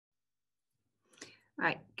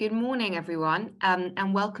Right, good morning everyone,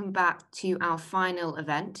 and welcome back to our final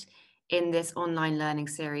event in this online learning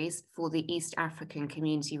series for the East African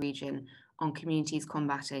Community Region on communities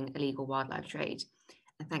combating illegal wildlife trade.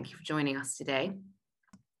 And thank you for joining us today.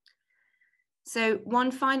 So one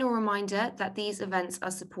final reminder that these events are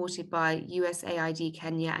supported by USAID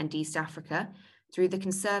Kenya and East Africa through the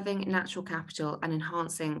Conserving Natural Capital and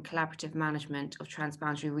Enhancing Collaborative Management of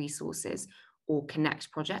Transboundary Resources, or CONNECT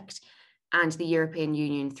project, and the European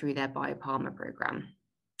Union through their BIOPAMA programme.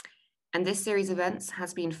 And this series of events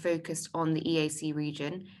has been focused on the EAC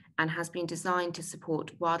region and has been designed to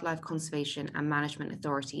support wildlife conservation and management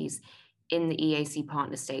authorities in the EAC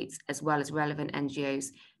partner states, as well as relevant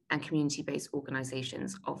NGOs and community-based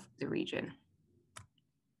organisations of the region.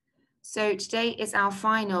 So today is our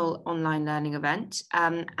final online learning event,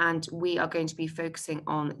 and we are going to be focusing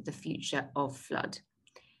on the future of FLoD.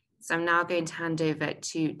 So I'm now going to hand over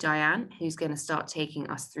to Diane, who's going to start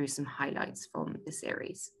taking us through some highlights from the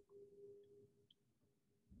series.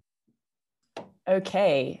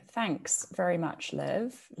 Okay, thanks very much,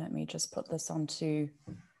 Liv. Let me just put this onto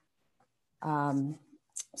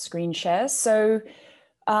screen share. So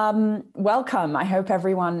welcome. I hope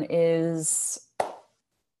everyone is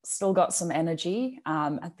still got some energy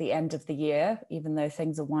at the end of the year, even though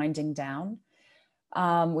things are winding down.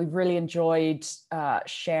 We've really enjoyed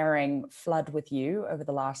sharing FLoD with you over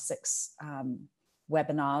the last 6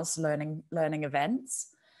 webinars, learning events.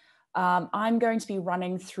 I'm going to be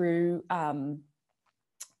running through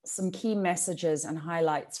some key messages and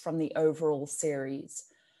highlights from the overall series.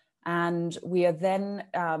 And we are then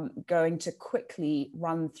going to quickly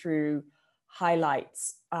run through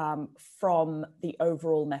highlights from the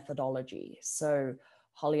overall methodology. So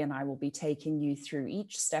Holly and I will be taking you through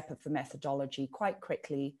each step of the methodology quite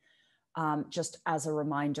quickly, just as a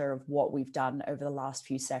reminder of what we've done over the last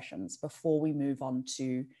few sessions before we move on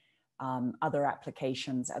to other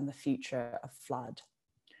applications and the future of FLoD.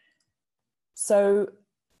 So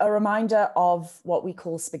a reminder of what we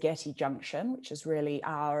call spaghetti junction, which is really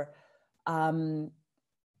our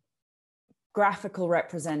graphical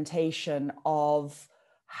representation of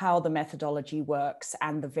how the methodology works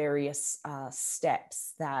and the various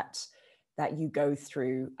steps that you go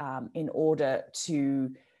through in order to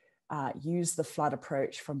use the FLoD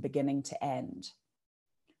approach from beginning to end.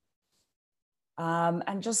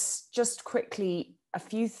 And just quickly, a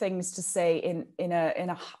few things to say in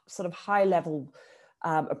a sort of high level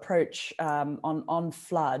approach on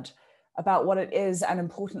FLoD about what it is, and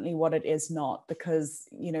importantly what it is not, because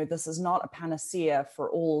this is not a panacea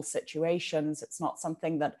for all situations. It's not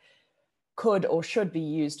something that could or should be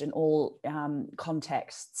used in all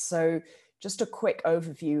contexts. So just a quick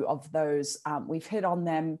overview of those. We've hit on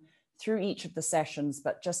them through each of the sessions,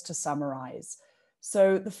 but just to summarize.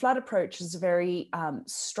 So the FLoD approach is a very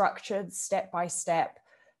structured, step-by-step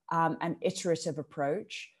and iterative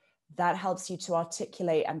approach that helps you to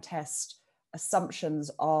articulate and test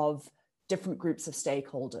assumptions of different groups of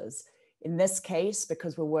stakeholders. In this case,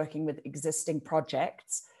 because we're working with existing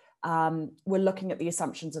projects, we're looking at the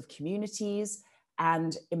assumptions of communities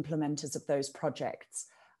and implementers of those projects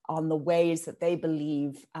on the ways that they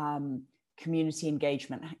believe community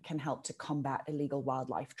engagement can help to combat illegal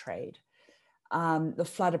wildlife trade. The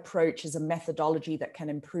FLoD approach is a methodology that can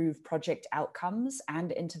improve project outcomes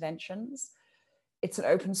and interventions. It's an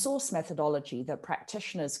open source methodology that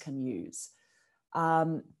practitioners can use.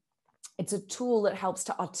 It's a tool that helps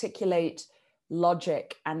to articulate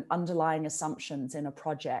logic and underlying assumptions in a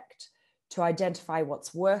project to identify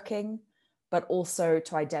what's working, but also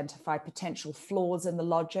to identify potential flaws in the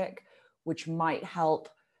logic, which might help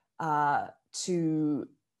to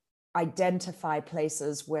identify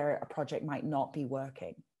places where a project might not be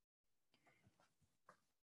working.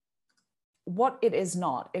 What it is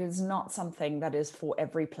not something that is for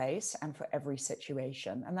every place and for every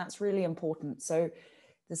situation. And that's really important. So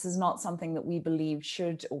this is not something that we believe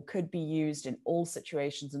should or could be used in all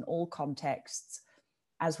situations, in all contexts,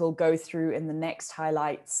 as we'll go through in the next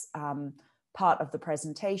highlights part of the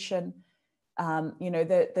presentation.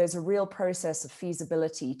 There's a real process of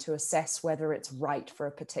feasibility to assess whether it's right for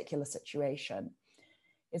a particular situation.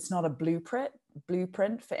 It's not a blueprint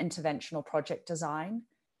for interventional project design.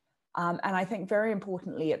 And I think very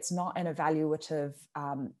importantly, it's not an evaluative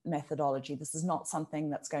methodology. This is not something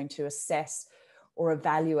that's going to assess or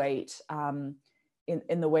evaluate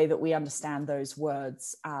in the way that we understand those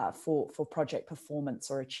words for project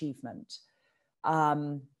performance or achievement.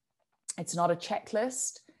 It's not a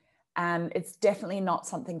checklist, and it's definitely not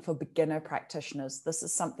something for beginner practitioners. This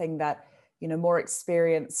is something that more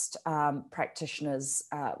experienced practitioners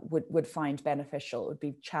would find beneficial. It would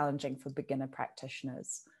be challenging for beginner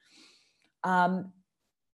practitioners.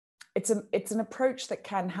 It's an approach that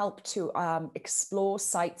can help to explore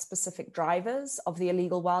site-specific drivers of the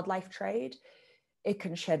illegal wildlife trade. It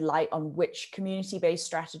can shed light on which community-based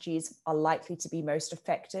strategies are likely to be most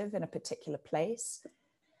effective in a particular place.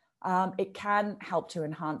 It can help to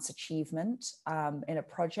enhance achievement in a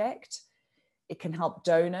project. It can help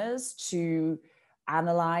donors to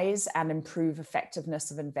analyze and improve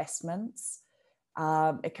effectiveness of investments.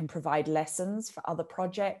 It can provide lessons for other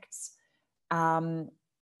projects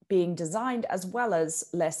being designed, as well as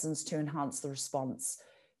lessons to enhance the response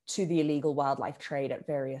to the illegal wildlife trade at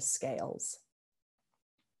various scales.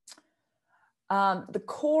 The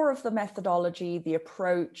core of the methodology, the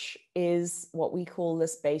approach, is what we call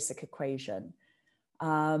this basic equation.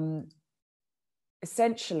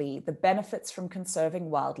 Essentially, the benefits from conserving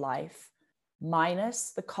wildlife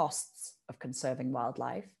minus the costs of conserving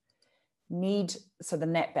wildlife so the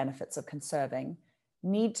net benefits of conserving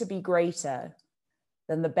need to be greater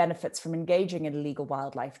than the benefits from engaging in illegal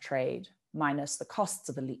wildlife trade minus the costs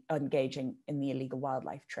of engaging in the illegal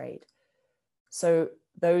wildlife trade. So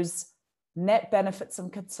those net benefits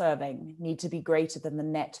of conserving need to be greater than the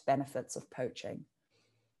net benefits of poaching.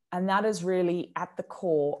 And that is really at the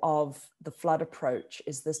core of the FLoD approach,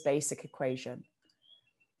 is this basic equation.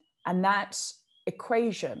 And that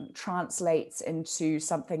equation translates into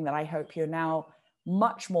something that I hope you're now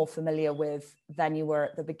much more familiar with than you were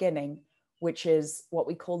at the beginning, which is what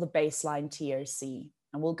we call the baseline TOC.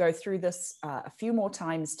 And we'll go through this a few more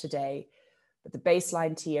times today, but the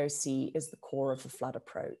baseline TOC is the core of the FLoD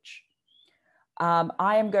approach.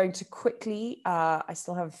 I am going to quickly, I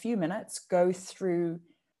still have a few minutes, go through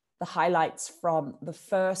the highlights from the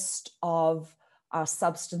first of our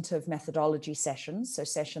substantive methodology sessions, so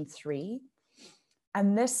session 3.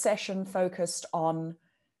 And this session focused on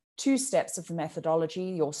 2 steps of the methodology: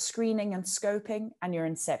 your screening and scoping, and your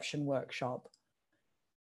inception workshop.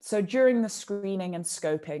 So during the screening and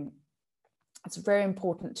scoping, it's very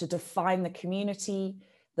important to define the community,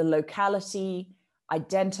 the locality,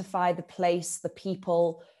 identify the place, the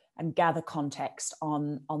people, and gather context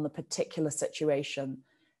on the particular situation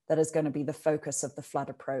that is going to be the focus of the FLoD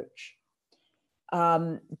approach.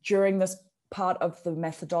 During this part of the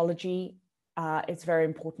methodology, it's very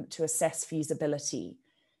important to assess feasibility.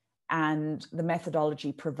 And the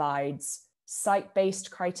methodology provides site-based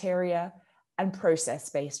criteria and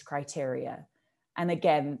process-based criteria. And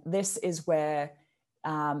again, this is where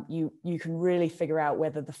you can really figure out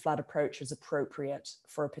whether the FLoD approach is appropriate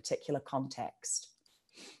for a particular context.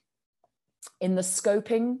 In the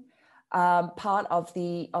scoping part of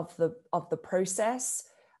the process,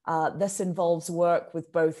 this involves work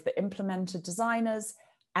with both the implementer designers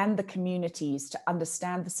and the communities to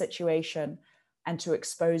understand the situation and to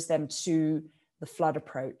expose them to the FLoD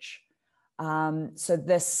approach. So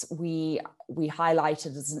this we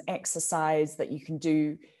highlighted as an exercise that you can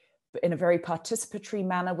do in a very participatory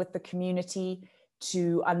manner with the community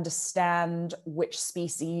to understand which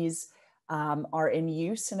species are in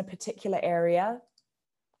use in a particular area.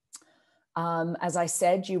 As I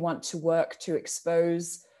said, you want to work to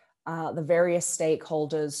expose the various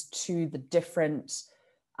stakeholders to the different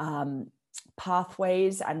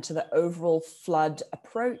pathways and to the overall FLoD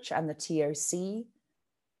approach and the TOC.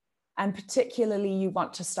 And particularly, you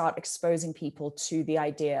want to start exposing people to the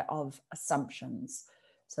idea of assumptions.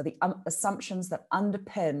 So the assumptions that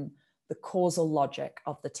underpin the causal logic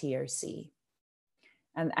of the TOC.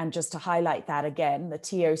 And just to highlight that again, the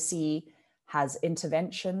TOC has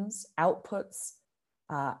interventions, outputs,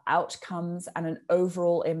 outcomes, and an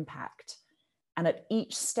overall impact. And at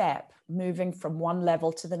each step, moving from one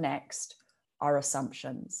level to the next, are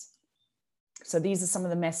assumptions. So these are some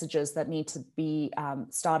of the messages that need to be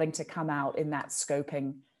starting to come out in that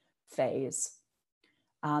scoping phase.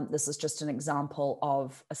 This is just an example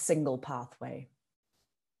of a single pathway.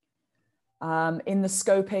 In the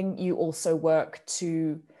scoping, you also work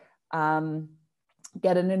to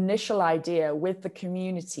get an initial idea with the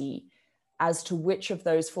community as to which of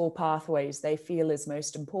those 4 pathways they feel is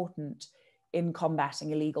most important in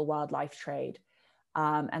combating illegal wildlife trade.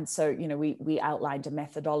 And so, you know, we outlined a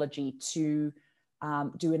methodology to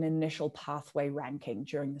do an initial pathway ranking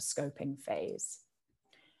during the scoping phase.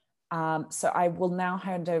 So I will now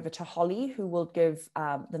hand over to Holly, who will give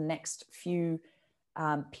the next few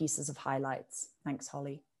pieces of highlights. Thanks,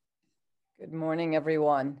 Holly. Good morning,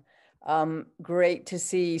 everyone. Great to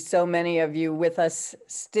see so many of you with us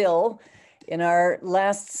still in our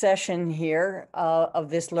last session here of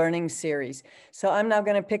this learning series. So I'm now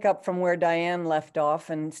going to pick up from where Diane left off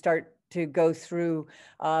and start to go through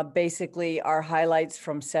basically our highlights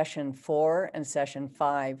from session 4 and session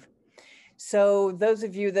 5. So those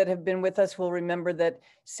of you that have been with us will remember that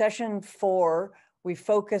session 4, we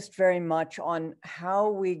focused very much on how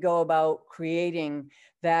we go about creating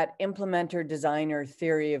that implementer designer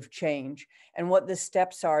theory of change and what the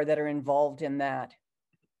steps are that are involved in that.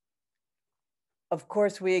 Of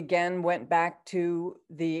course, we again went back to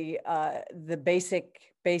the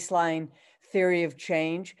basic baseline theory of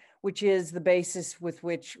change, which is the basis with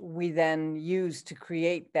which we then use to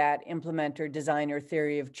create that implementer designer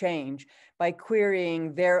theory of change by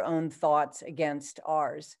querying their own thoughts against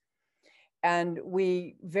ours. And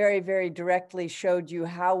we very, very directly showed you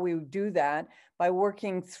how we do that by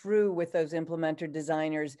working through with those implementer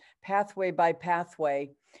designers, pathway by pathway,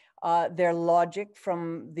 their logic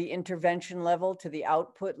from the intervention level to the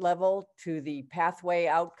output level, to the pathway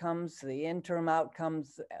outcomes, the interim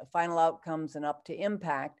outcomes, final outcomes, and up to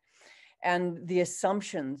impact, and the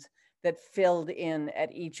assumptions that filled in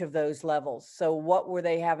at each of those levels. So what were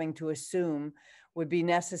they having to assume would be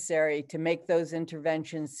necessary to make those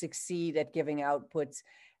interventions succeed at giving outputs,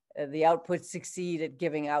 the outputs succeed at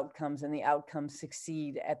giving outcomes, and the outcomes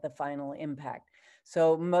succeed at the final impact.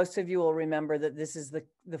 So most of you will remember that this is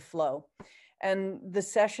the flow. And the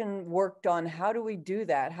session worked on how do we do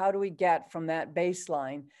that? How do we get from that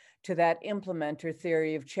baseline to that implementer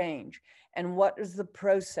theory of change? And what is the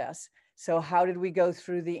process? So how did we go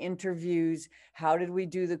through the interviews? How did we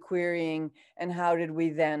do the querying? And how did we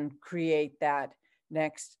then create that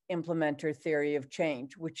next implementer theory of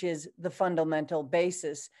change, which is the fundamental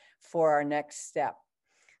basis for our next step?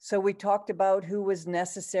 So we talked about who was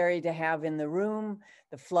necessary to have in the room,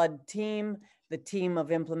 the FLoD team, the team of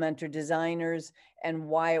implementer designers, and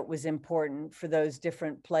why it was important for those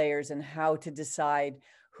different players and how to decide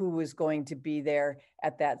who was going to be there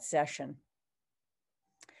at that session.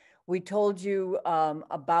 We told you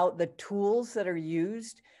about the tools that are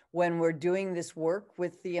used when we're doing this work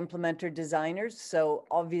with the implementer designers. So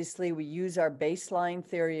obviously we use our baseline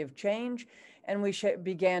theory of change, and we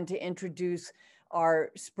began to introduce our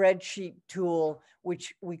spreadsheet tool,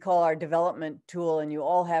 which we call our development tool, and you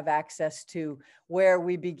all have access to, where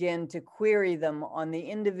we begin to query them on the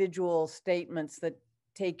individual statements that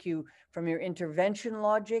take you from your intervention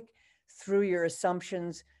logic through your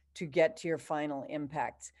assumptions to get to your final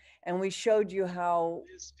impacts. And we showed you how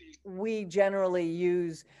we generally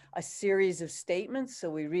use a series of statements. So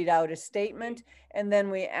we read out a statement, and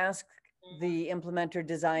then we ask the implementer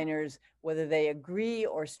designers whether they agree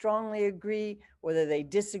or strongly agree, whether they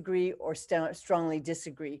disagree or strongly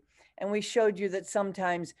disagree. And we showed you that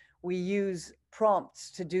sometimes we use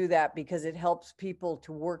prompts to do that because it helps people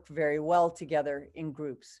to work very well together in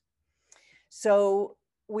groups. So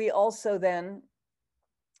we also then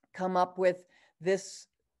come up with this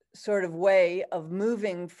sort of way of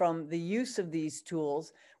moving from the use of these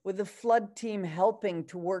tools with the FLoD team helping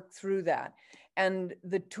to work through that. And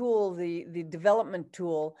the tool, the development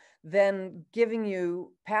tool, then giving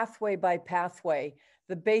you pathway by pathway,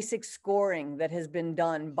 the basic scoring that has been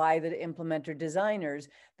done by the implementer designers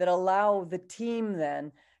that allow the team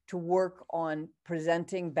then to work on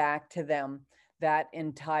presenting back to them that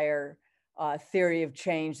entire theory of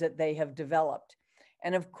change that they have developed.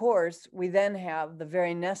 And of course, we then have the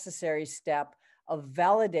very necessary step of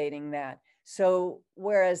validating that. So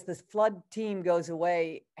whereas the FLoD team goes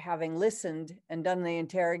away having listened and done the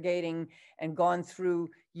interrogating and gone through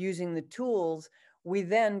using the tools, we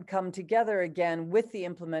then come together again with the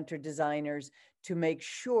implementer designers to make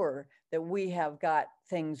sure that we have got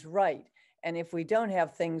things right. And if we don't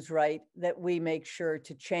have things right, that we make sure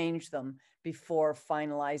to change them before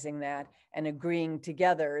finalizing that and agreeing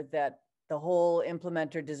together that the whole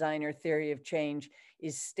implementer designer theory of change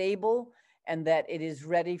is stable and that it is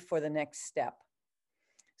ready for the next step.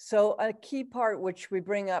 So a key part which we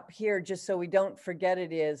bring up here, just so we don't forget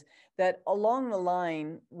it, is that along the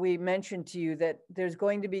line, we mentioned to you that there's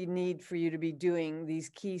going to be need for you to be doing these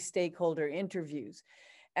key stakeholder interviews.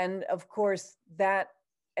 And of course, that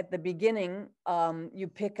at the beginning, you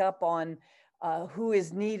pick up on who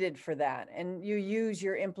is needed for that. And you use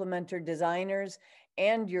your implementer designers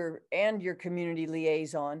and your community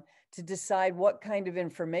liaison to decide what kind of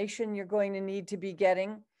information you're going to need to be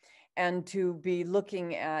getting, and to be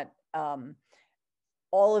looking at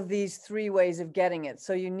all of these three ways of getting it.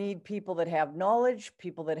 So you need people that have knowledge,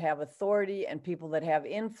 people that have authority, and people that have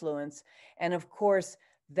influence. And of course,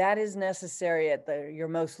 that is necessary at your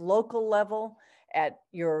most local level, at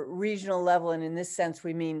your regional level. And in this sense,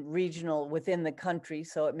 we mean regional within the country.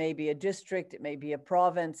 So it may be a district, it may be a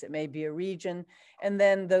province, it may be a region, and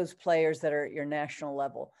then those players that are at your national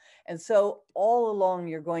level. And so all along,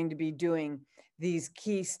 you're going to be doing these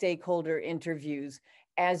key stakeholder interviews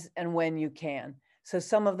as and when you can. So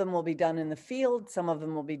some of them will be done in the field, some of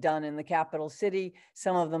them will be done in the capital city,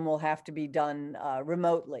 some of them will have to be done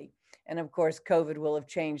remotely. And of course, COVID will have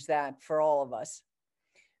changed that for all of us.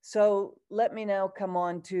 So let me now come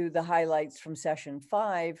on to the highlights from session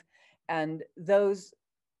 5. And those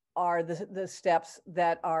are the steps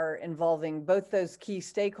that are involving both those key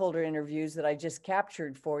stakeholder interviews that I just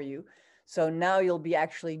captured for you. So now you'll be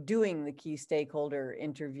actually doing the key stakeholder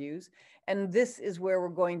interviews. And this is where we're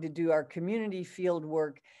going to do our community field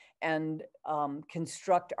work and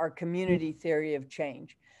construct our community theory of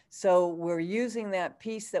change. So we're using that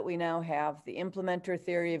piece that we now have, the implementer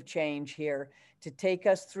theory of change here, to take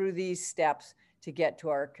us through these steps to get to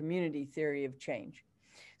our community theory of change.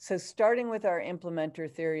 So starting with our implementer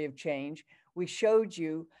theory of change, we showed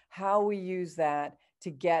you how we use that to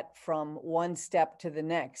get from one step to the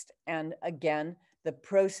next. And again, the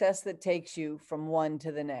process that takes you from one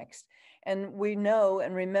to the next. And we know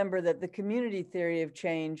and remember that the community theory of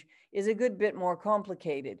change is a good bit more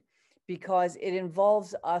complicated because it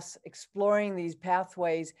involves us exploring these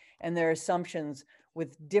pathways and their assumptions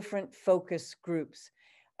with different focus groups.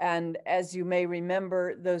 And as you may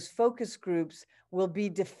remember, those focus groups will be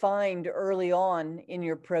defined early on in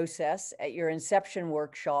your process at your inception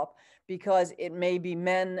workshop, because it may be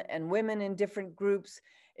men and women in different groups.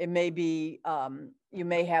 It may be, you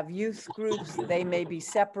may have youth groups. They may be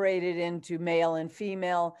separated into male and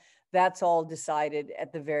female. That's all decided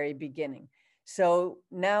at the very beginning. So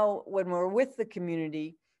now when we're with the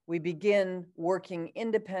community, we begin working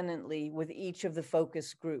independently with each of the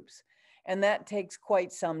focus groups. And that takes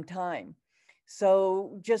quite some time.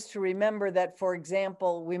 So just to remember that, for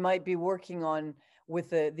example, we might be working on with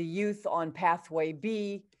the youth on pathway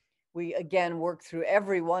B. We again work through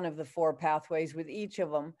every one of the 4 pathways with each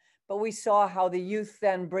of them, but we saw how the youth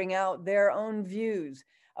then bring out their own views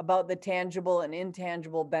about the tangible and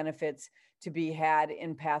intangible benefits to be had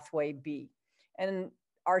in pathway B. And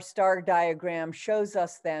our star diagram shows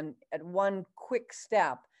us then at one quick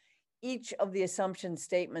step each of the assumption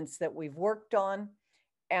statements that we've worked on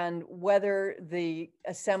and whether the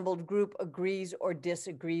assembled group agrees or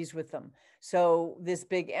disagrees with them. So this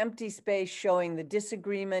big empty space showing the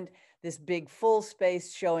disagreement, this big full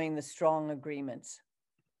space showing the strong agreements.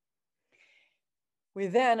 We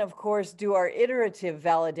then, of course, do our iterative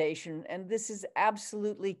validation, and this is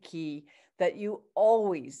absolutely key, that you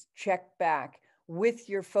always check back with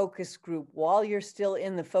your focus group while you're still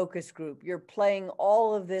in the focus group. You're playing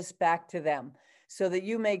all of this back to them so that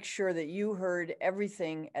you make sure that you heard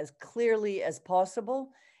everything as clearly as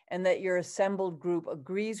possible and that your assembled group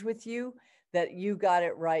agrees with you, that you got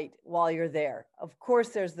it right while you're there. Of course,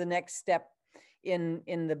 there's the next step in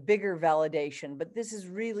the bigger validation, but this is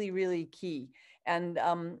really, really key. And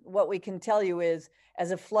what we can tell you is,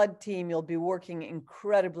 as a FLoD team, you'll be working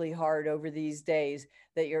incredibly hard over these days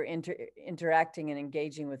that you're interacting and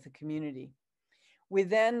engaging with the community. We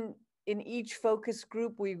then, in each focus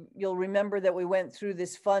group, you'll remember that we went through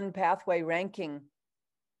this fun pathway ranking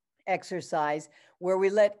exercise where we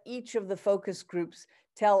let each of the focus groups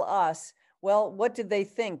tell us, well, what did they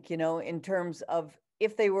think, you know, in terms of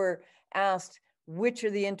if they were asked, which are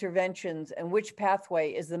the interventions and which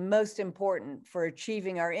pathway is the most important for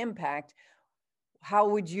achieving our impact, how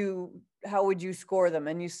would you score them?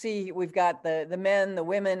 And you see, we've got the men, the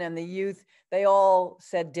women, and the youth. They all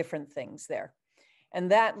said different things there. And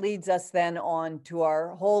that leads us then on to our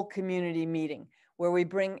whole community meeting, where we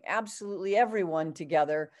bring absolutely everyone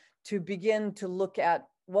together to begin to look at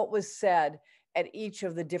what was said at each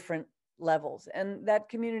of the different levels. And that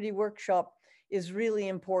community workshop is really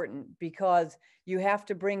important because you have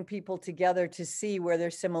to bring people together to see where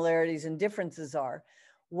their similarities and differences are.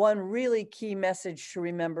 One really key message to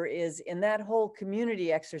remember is in that whole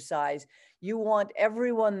community exercise, you want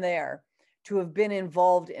everyone there to have been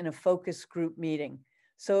involved in a focus group meeting.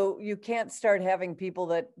 So you can't start having people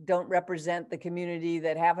that don't represent the community,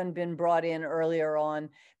 that haven't been brought in earlier on,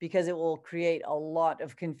 because it will create a lot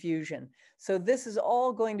of confusion. So this is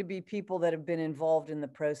all going to be people that have been involved in the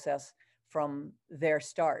process from their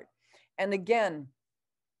start. And again,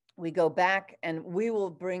 we go back and we will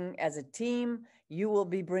bring, as a team, you will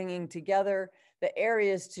be bringing together the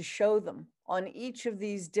areas to show them on each of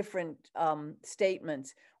these different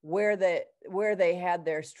statements where they had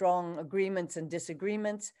their strong agreements and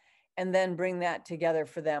disagreements, and then bring that together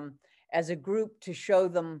for them as a group to show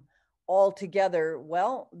them all together,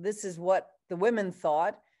 well, this is what the women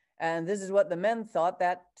thought, and this is what the men thought,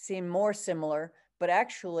 that seemed more similar. But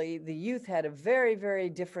actually, the youth had a very, very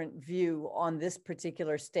different view on this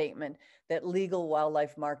particular statement, that legal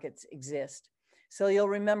wildlife markets exist. So you'll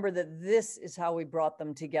remember that this is how we brought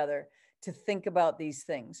them together to think about these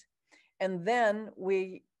things. And then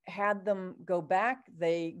we had them go back.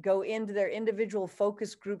 They go into their individual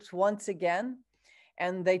focus groups once again,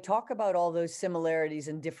 and they talk about all those similarities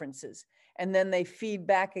and differences. And then they feed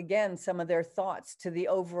back again some of their thoughts to the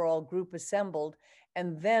overall group assembled,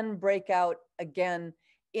 and then break out again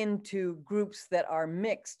into groups that are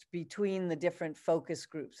mixed between the different focus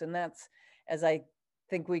groups. And that's, as I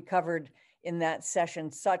think we covered in that session,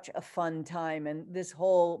 such a fun time. And this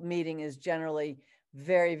whole meeting is generally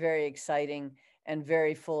very, very exciting and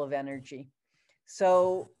very full of energy.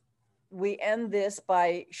 So we end this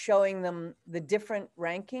by showing them the different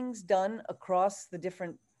rankings done across the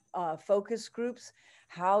different focus groups.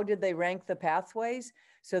 How did they rank the pathways?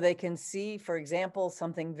 So they can see, for example,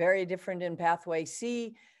 something very different in pathway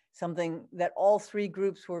C, something that all three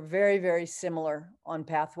groups were very, very similar on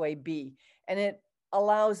pathway B. And it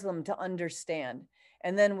allows them to understand.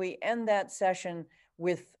 And then we end that session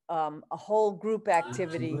with a whole group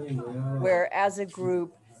activity where, as a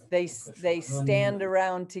group, they stand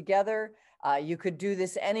around together. You could do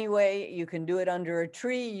this anyway. You can do it under a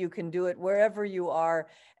tree. You can do it wherever you are,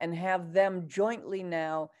 and have them jointly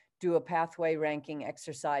now do a pathway ranking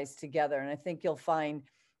exercise together. And I think you'll find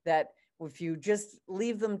that if you just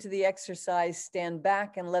leave them to the exercise, stand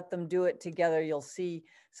back and let them do it together, you'll see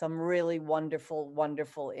some really wonderful,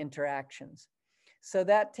 wonderful interactions. So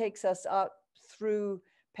that takes us up through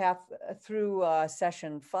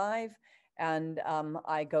session 5. And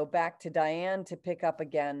I go back to Diane to pick up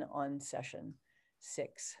again on session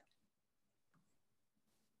 6.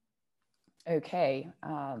 Okay.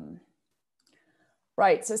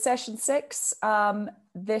 Right, so session 6,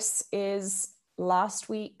 this is last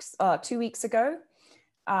week's, 2 weeks ago.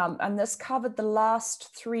 And this covered the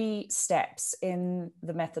last 3 steps in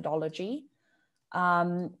the methodology.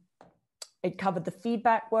 It covered the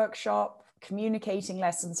feedback workshop, communicating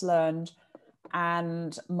lessons learned,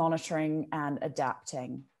 and monitoring and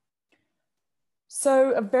adapting.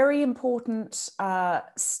 So a very important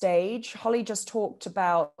stage, Holly just talked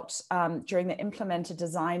about during the implementer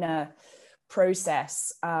designer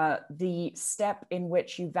process, the step in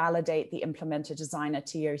which you validate the implementer designer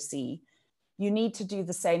TOC. You need to do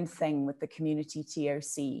the same thing with the community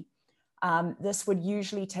TOC. This would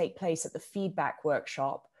usually take place at the feedback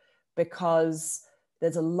workshop, because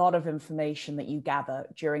there's a lot of information that you gather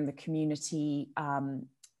during the community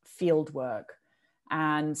field work.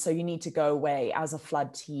 And so you need to go away as a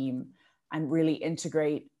FLoD team and really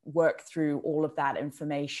integrate, work through all of that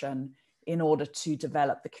information in order to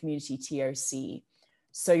develop the community TOC.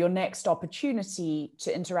 So your next opportunity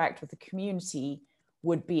to interact with the community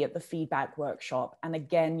would be at the feedback workshop. And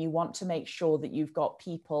again, you want to make sure that you've got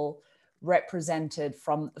people represented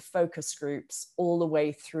from the focus groups all the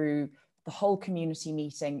way through the whole community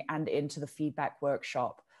meeting and into the feedback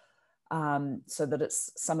workshop, so that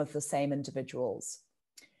it's some of the same individuals.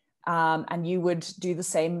 And you would do the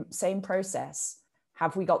same process.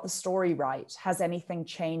 Have we got the story right? Has anything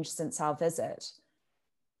changed since our visit?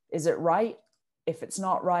 Is it right? If it's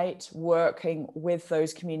not right, working with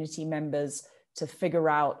those community members to figure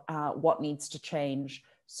out what needs to change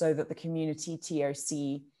so that the community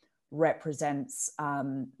TOC represents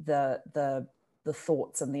the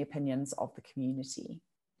thoughts and the opinions of the community.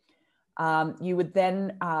 You would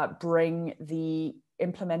then bring the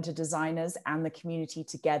implementer designers and the community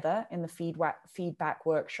together in the feedback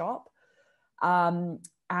workshop,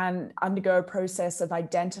 and undergo a process of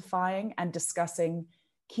identifying and discussing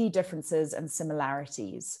key differences and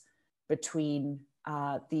similarities between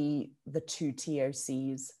the 2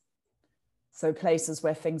 TOCs. So places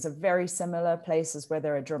where things are very similar, places where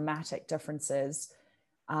there are dramatic differences.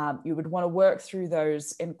 You would want to work through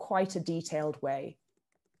those in quite a detailed way.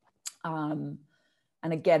 And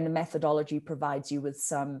again, the methodology provides you with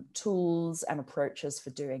some tools and approaches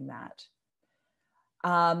for doing that.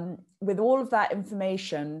 With all of that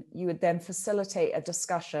information, you would then facilitate a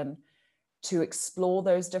discussion to explore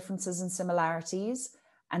those differences and similarities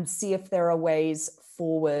and see if there are ways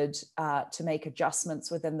forward to make adjustments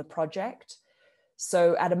within the project.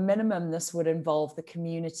 So at a minimum, this would involve the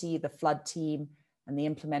community, the FLoD team, and the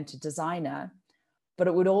implementer designer. But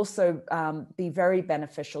it would also be very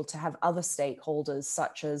beneficial to have other stakeholders,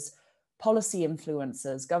 such as policy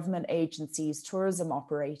influencers, government agencies, tourism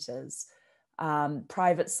operators,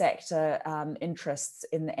 private sector interests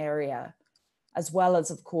in the area, as well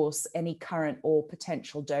as, of course, any current or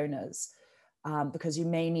potential donors. because you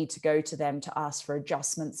may need to go to them to ask for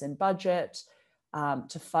adjustments in budget,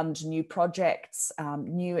 to fund new projects,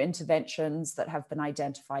 new interventions that have been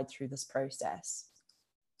identified through this process.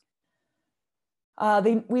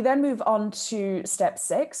 We then move on to step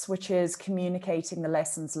 6, which is communicating the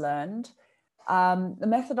lessons learned. The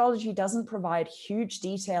methodology doesn't provide huge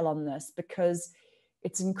detail on this because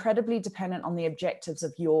it's incredibly dependent on the objectives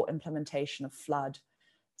of your implementation of FLoD.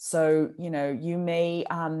 So, you know, you may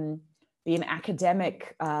be an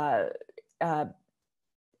academic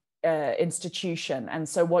institution, and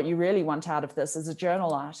so what you really want out of this is a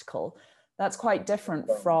journal article. That's quite different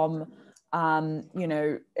from you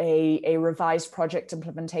know, a revised project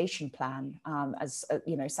implementation plan as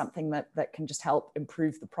you know, something that can just help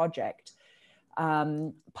improve the project.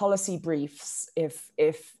 Policy briefs, if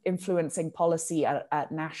influencing policy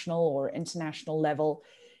at national or international level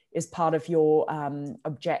is part of your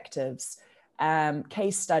objectives,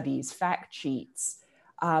 case studies, fact sheets,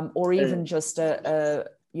 or even just a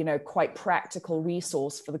you know, quite practical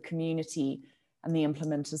resource for the community and the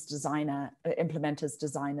implementers,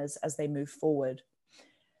 designers as they move forward.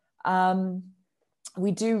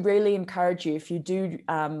 We do really encourage you, if you do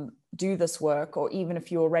do this work, or even if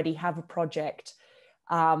you already have a project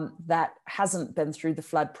that hasn't been through the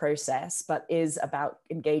FLoD process, but is about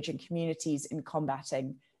engaging communities in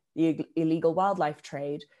combating the illegal wildlife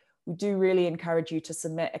trade, we do really encourage you to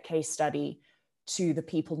submit a case study to the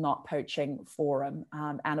People Not Poaching Forum,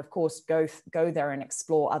 and of course go there and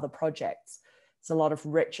explore other projects. There's a lot of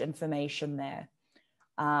rich information there,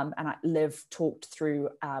 and Liv talked through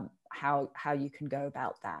how you can go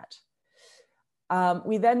about that.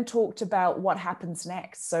 We then talked about what happens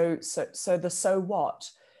next, so what,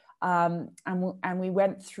 and we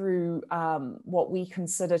went through what we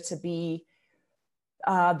consider to be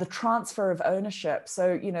the transfer of ownership.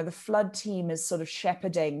 So, you know, the FLoD team is sort of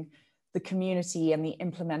shepherding the community and the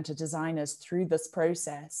implementer designers through this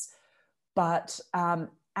process. But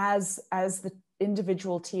as the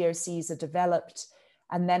individual TOCs are developed,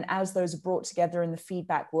 and then as those are brought together in the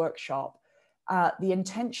feedback workshop, the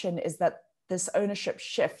intention is that this ownership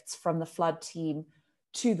shifts from the FLoD team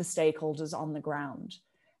to the stakeholders on the ground,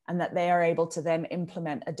 and that they are able to then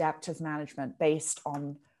implement adaptive management based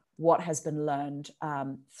on what has been learned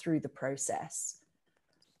through the process.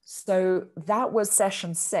 So that was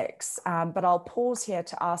session 6, but I'll pause here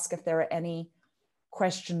to ask if there are any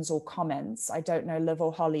questions or comments. I don't know, Liv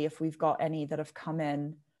or Holly, if we've got any that have come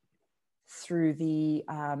in through the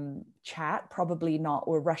chat. Probably not.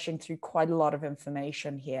 We're rushing through quite a lot of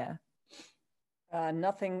information here.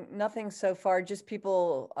 Nothing so far, just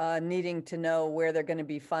people needing to know where they're going to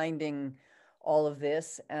be finding all of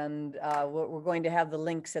this. And we're going to have the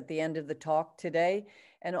links at the end of the talk today.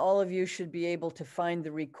 And all of you should be able to find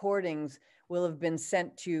the recordings will have been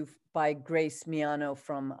sent to you by Grace Miano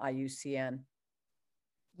from IUCN.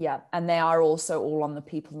 Yeah, and they are also all on the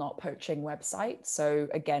People Not Poaching website. So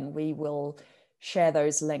again, we will share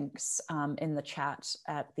those links in the chat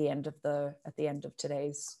at the end of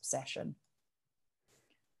today's session.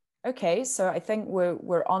 Okay, so I think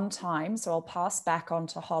we're on time. So I'll pass back on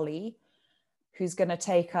to Holly, who's going to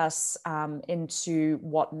take us into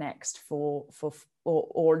what next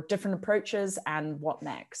or different approaches and what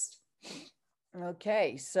next.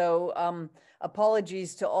 Okay, so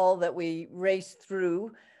apologies to all that we raced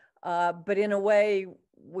through, but in a way,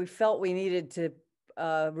 we felt we needed to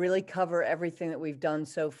really cover everything that we've done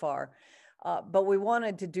so far. But we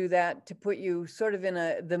wanted to do that to put you sort of in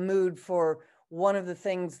the mood for one of the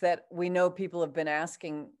things that we know people have been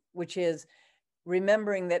asking, which is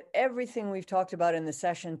remembering that everything we've talked about in the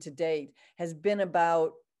session to date has been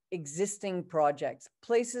about existing projects,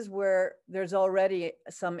 places where there's already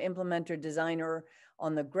some implementer designer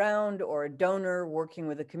on the ground or a donor working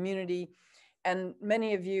with a community. And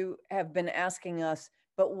many of you have been asking us,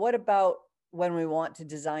 but what about when we want to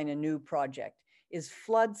design a new project? Is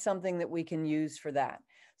FLoD something that we can use for that?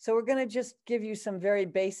 So we're going to just give you some very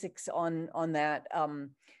basics on that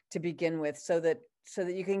to begin with, so that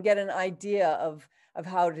you can get an idea of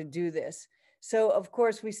how to do this. So of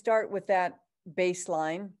course, we start with that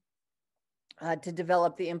baseline to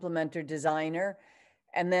develop the implementer designer,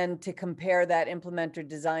 and then to compare that implementer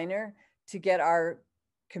designer to get our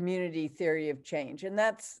community theory of change. And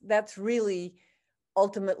that's really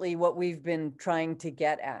ultimately what we've been trying to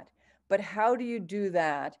get at. But how do you do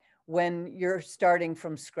that when you're starting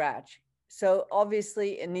from scratch? So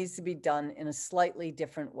obviously it needs to be done in a slightly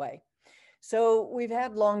different way. So we've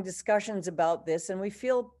had long discussions about this, and we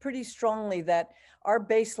feel pretty strongly that our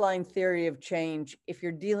baseline theory of change, if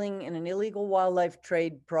you're dealing in an illegal wildlife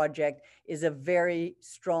trade project, is a very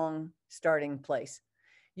strong starting place.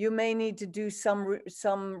 You may need to do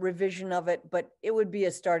some revision of it, but it would be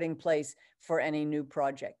a starting place for any new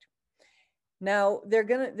project. Now,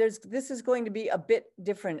 this is going to be a bit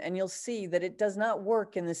different, and you'll see that it does not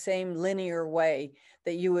work in the same linear way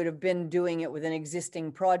that you would have been doing it with an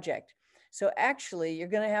existing project. So actually, you're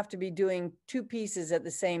going to have to be doing two pieces at the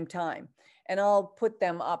same time, and I'll put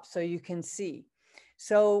them up so you can see.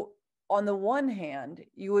 So on the one hand,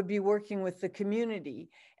 you would be working with the community,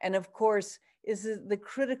 and of course, the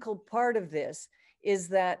critical part of this is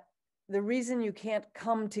that the reason you can't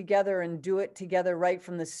come together and do it together right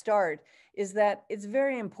from the start is that it's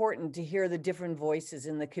very important to hear the different voices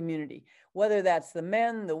in the community, whether that's the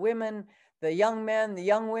men, the women, the young men, the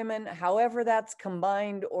young women, however that's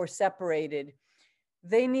combined or separated,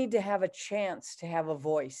 they need to have a chance to have a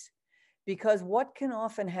voice. Because what can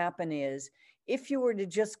often happen is, if you were to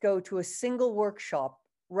just go to a single workshop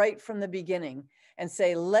right from the beginning and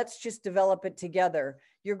say, let's just develop it together,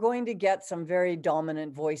 you're going to get some very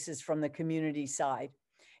dominant voices from the community side.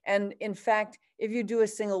 And in fact, if you do a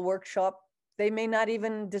single workshop, they may not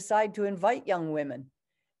even decide to invite young women.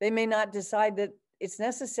 They may not decide that it's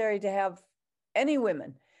necessary to have any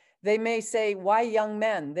women. They may say, why young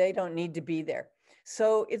men? They don't need to be there.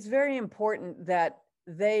 So it's very important that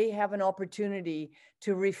they have an opportunity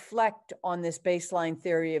to reflect on this baseline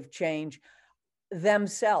theory of change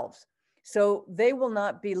themselves. So they will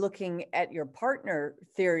not be looking at your partner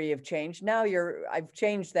theory of change. Now I've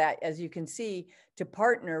changed that, as you can see, to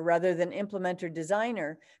partner rather than implementer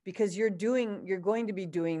designer, because you're going to be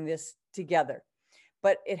doing this together.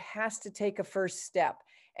 But it has to take a first step,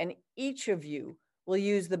 and each of you will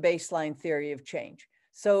use the baseline theory of change.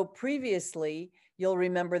 So previously, you'll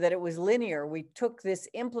remember that it was linear. We took this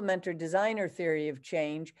implementer designer theory of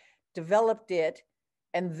change, developed it,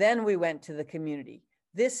 and then we went to the community.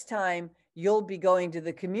 This time, you'll be going to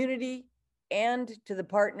the community and to the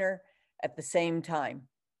partner at the same time.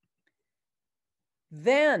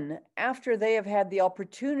 Then, after they have had the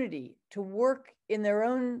opportunity to work in their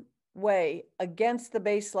own way against the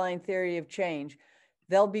baseline theory of change,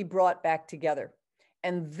 they'll be brought back together.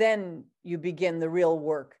 And then you begin the real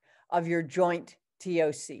work of your joint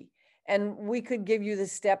TOC. And we could give you the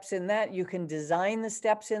steps in that. You can design the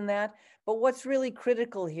steps in that. But what's really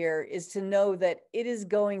critical here is to know that it is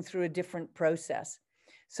going through a different process.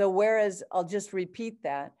 So whereas, I'll just repeat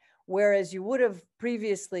that, whereas you would have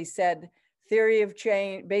previously said theory of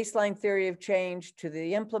change, baseline theory of change to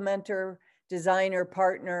the implementer, designer,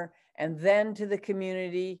 partner, and then to the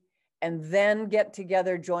community, and then get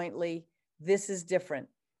together jointly, this is different.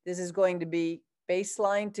 This is going to be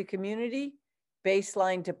baseline to community,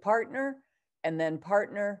 baseline to partner, and then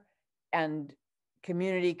partner and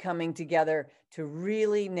community coming together to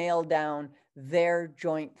really nail down their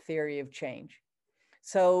joint theory of change.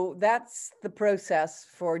 So that's the process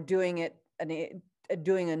for doing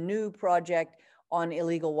a new project on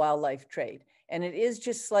illegal wildlife trade. And it is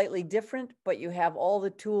just slightly different, but you have all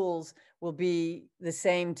the tools will be the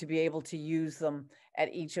same to be able to use them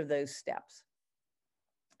at each of those steps.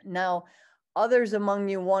 Now, others among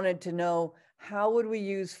you wanted to know, how would we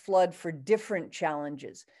use FLoD for different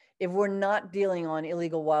challenges? If we're not dealing on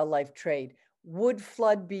illegal wildlife trade, would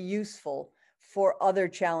FLoD be useful for other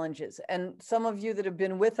challenges? And some of you that have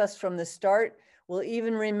been with us from the start will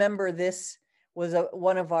even remember this was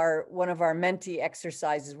one of our mentee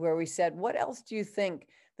exercises where we said, what else do you think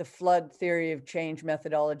the FLoD theory of change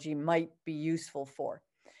methodology might be useful for?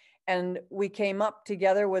 And we came up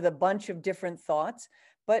together with a bunch of different thoughts.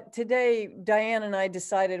 But today, Diane and I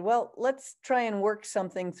decided, well, let's try and work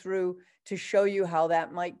something through to show you how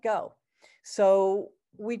that might go. So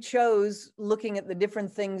we chose looking at the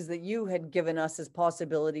different things that you had given us as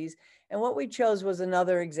possibilities. And what we chose was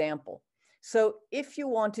another example. So if you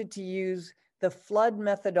wanted to use the FLoD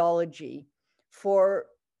methodology for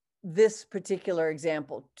this particular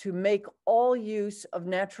example, to make all use of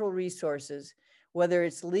natural resources, whether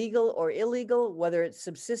it's legal or illegal, whether it's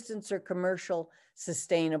subsistence or commercial,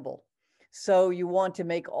 sustainable. So you want to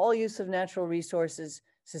make all use of natural resources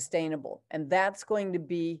sustainable. And that's going to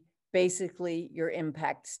be basically your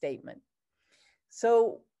impact statement.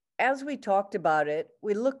 So as we talked about it,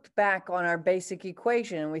 we looked back on our basic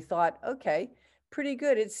equation and we thought, okay, pretty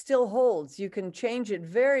good. It still holds. You can change it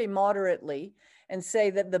very moderately and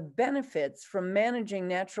say that the benefits from managing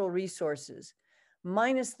natural resources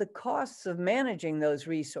minus the costs of managing those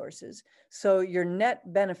resources, so your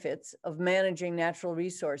net benefits of managing natural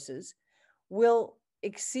resources will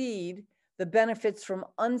exceed the benefits from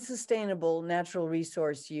unsustainable natural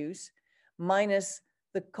resource use minus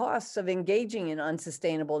the costs of engaging in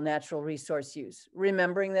unsustainable natural resource use,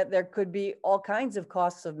 remembering that there could be all kinds of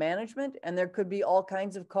costs of management and there could be all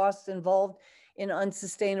kinds of costs involved in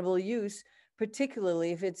unsustainable use,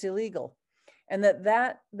 particularly if it's illegal. And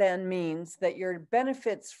that then means that your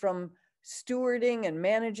benefits from stewarding and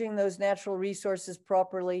managing those natural resources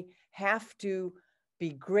properly have to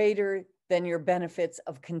be greater than your benefits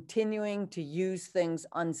of continuing to use things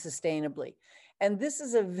unsustainably. And this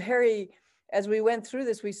is a very, as we went through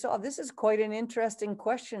this, we saw this is quite an interesting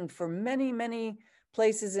question for many, many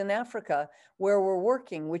places in Africa where we're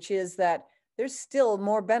working, which is that there's still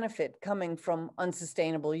more benefit coming from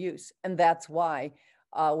unsustainable use. And that's why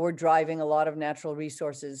we're driving a lot of natural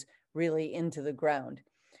resources really into the ground.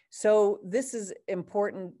 So this is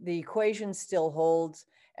important. The equation still holds.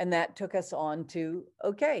 And that took us on to,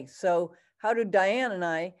 okay, so how do Diane and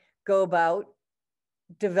I go about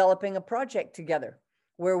developing a project together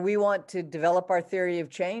where we want to develop our theory of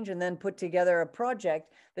change and then put together a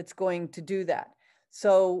project that's going to do that?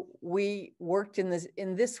 So we worked in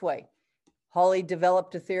this way. Holly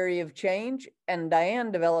developed a theory of change and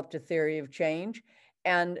Diane developed a theory of change.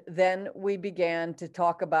 And then we began to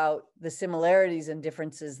talk about the similarities and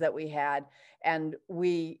differences that we had. And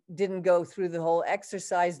we didn't go through the whole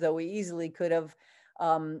exercise, though we easily could have,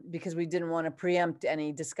 because we didn't want to preempt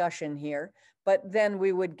any discussion here. But then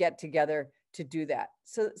we would get together to do that.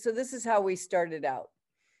 So this is how we started out.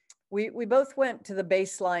 We both went to the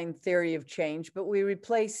baseline theory of change, but we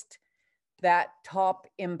replaced that top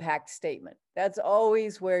impact statement. That's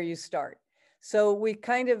always where you start. So we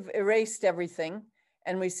kind of erased everything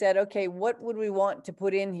and we said, okay, what would we want to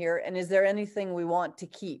put in here? And is there anything we want to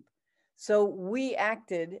keep? So we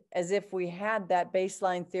acted as if we had that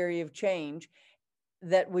baseline theory of change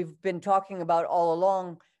that we've been talking about all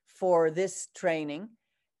along for this training.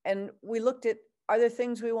 And we looked at, are there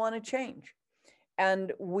things we want to change?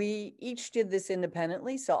 And we each did this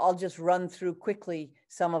independently. So I'll just run through quickly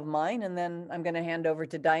some of mine, and then I'm going to hand over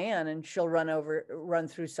to Diane and she'll run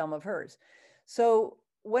through some of hers. So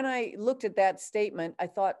when I looked at that statement, I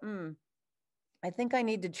thought, I think I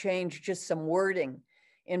need to change just some wording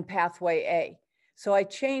in pathway A. So I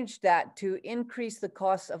changed that to increase the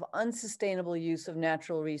costs of unsustainable use of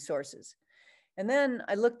natural resources. And then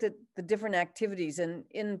I looked at the different activities, and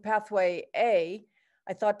in pathway A,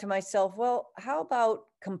 I thought to myself, well, how about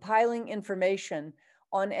compiling information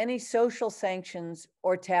on any social sanctions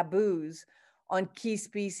or taboos on key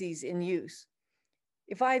species in use?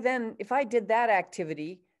 If I did that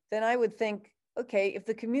activity, then I would think, okay, if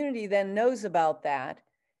the community then knows about that,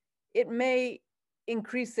 it may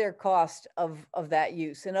increase their cost of that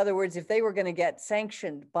use. In other words, if they were going to get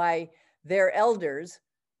sanctioned by their elders,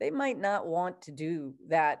 they might not want to do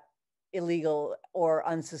that illegal or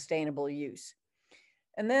unsustainable use.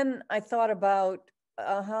 And then I thought about,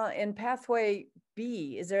 in pathway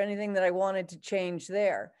B, is there anything that I wanted to change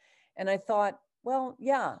there? And I thought, well,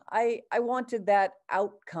 yeah, I wanted that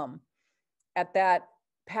outcome at that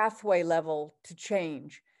pathway level to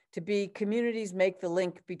change, to be communities make the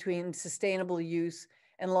link between sustainable use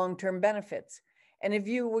and long-term benefits. And if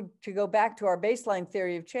you were to go back to our baseline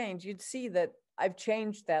theory of change, you'd see that I've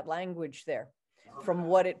changed that language there from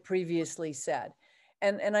what it previously said.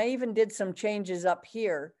 And I even did some changes up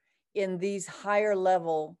here in these higher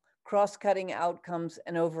level cross-cutting outcomes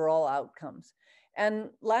and overall outcomes. And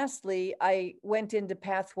lastly, I went into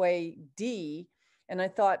pathway D, and I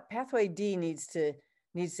thought pathway D needs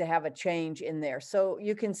to have a change in there. So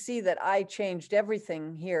you can see that I changed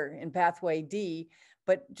everything here in pathway D,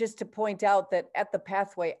 but just to point out that at the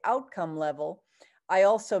pathway outcome level, I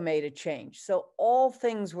also made a change. So all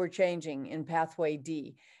things were changing in pathway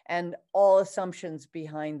D, and all assumptions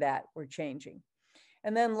behind that were changing.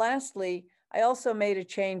 And then lastly, I also made a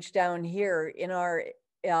change down here in our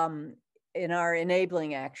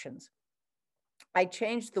enabling actions. I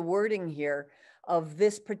changed the wording here of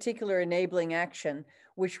this particular enabling action,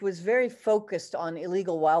 which was very focused on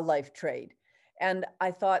illegal wildlife trade. And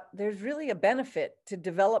I thought there's really a benefit to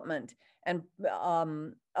development and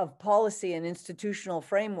of policy and institutional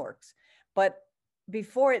frameworks. But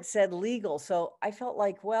before it said legal, so I felt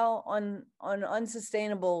like, well, on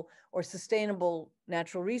unsustainable or sustainable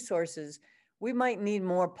natural resources, we might need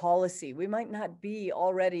more policy. We might not be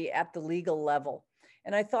already at the legal level.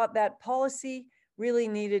 And I thought that policy really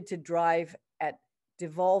needed to drive at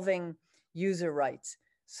devolving user rights.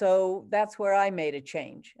 So that's where I made a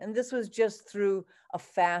change. And this was just through a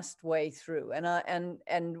fast way through.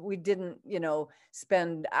 And we didn't,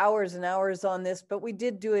 spend hours and hours on this, but we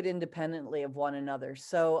did do it independently of one another.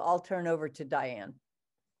 So I'll turn over to Diane.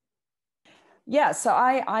 Yeah, so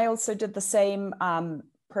I also did the same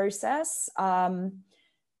process.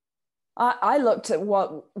 I looked at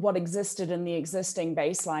what existed in the existing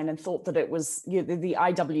baseline and thought that it was, you know, the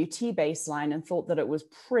IWT baseline, and thought that it was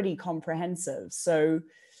pretty comprehensive. So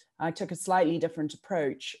I took a slightly different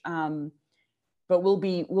approach, but we'll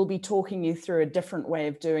be talking you through a different way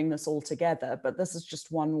of doing this altogether. But this is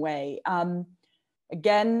just one way.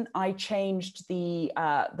 Again, I changed the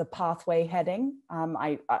pathway heading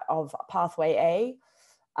of pathway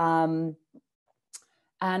A.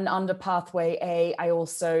 And under pathway A, I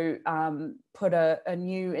also put a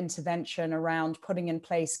new intervention around putting in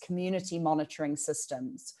place community monitoring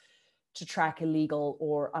systems to track illegal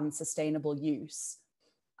or unsustainable use.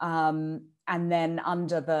 And then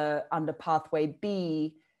under pathway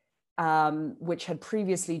B, which had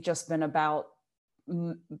previously just been about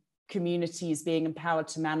communities being empowered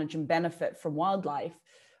to manage and benefit from wildlife,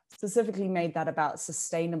 specifically made that about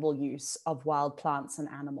sustainable use of wild plants and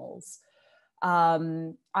animals.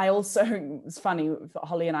 I also, it's funny,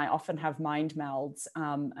 Holly and I often have mind melds,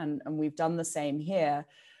 and we've done the same here,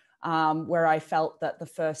 where I felt that the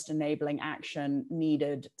first enabling action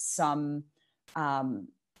needed some,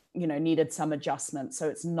 needed some adjustment. So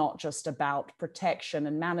it's not just about protection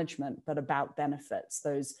and management, but about benefits,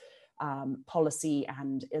 those policy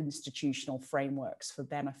and institutional frameworks for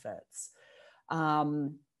benefits.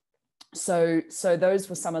 So those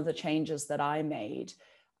were some of the changes that I made.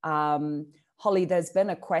 Holly, there's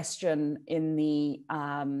been a question in the,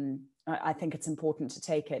 I think it's important to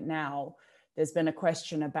take it now. There's been a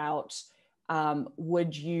question about,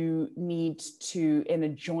 would you need to, in a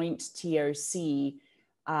joint TOC,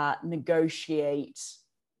 negotiate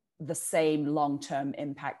the same long-term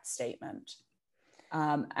impact statement?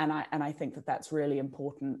 And I think that that's really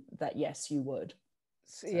important, that yes, you would.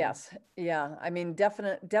 So. Yes, yeah, I mean,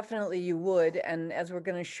 definitely you would. And as we're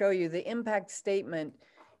going to show you, the impact statement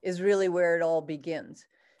is really where it all begins.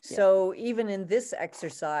 Yeah. So even in this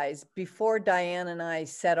exercise, before Diane and I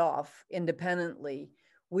set off independently,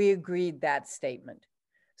 we agreed that statement.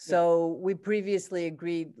 So we previously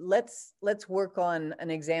agreed, let's work on an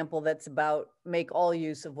example that's about make all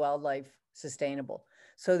use of wildlife sustainable.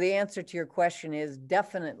 So the answer to your question is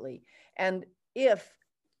definitely. And if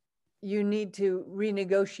you need to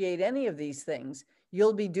renegotiate any of these things,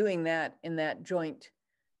 you'll be doing that in that joint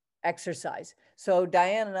exercise. So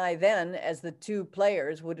Diane and I then, as the two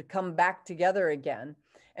players, would come back together again,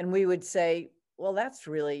 and we would say, well, that's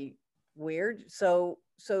really weird. So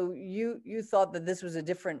you thought that this was a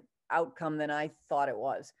different outcome than I thought it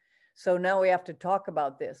was. So now we have to talk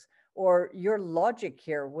about this. Or your logic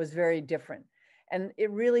here was very different. And it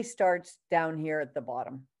really starts down here at the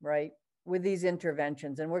bottom, right? With these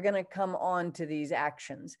interventions. And we're going to come on to these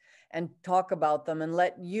actions and talk about them and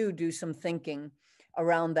let you do some thinking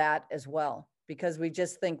around that as well, because we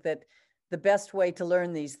just think that the best way to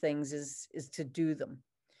learn these things is to do them.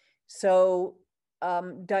 So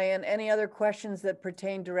Diane, any other questions that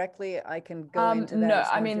pertain directly? I can go into that. No,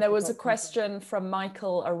 I mean, there was a question from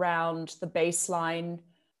Michael around the baseline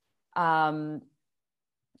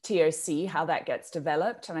TOC, how that gets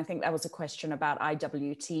developed. And I think that was a question about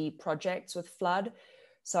IWT projects with FLoD.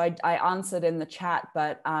 So I answered in the chat,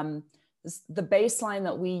 but the baseline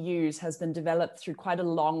that we use has been developed through quite a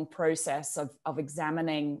long process of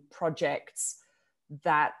examining projects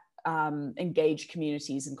that engage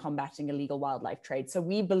communities in combating illegal wildlife trade. So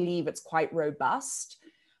we believe it's quite robust.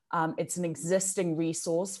 It's an existing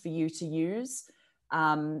resource for you to use.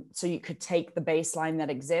 So you could take the baseline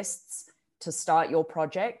that exists to start your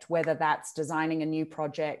project, whether that's designing a new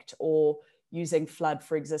project or using FLoD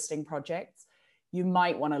for existing projects. You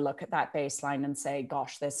might want to look at that baseline and say,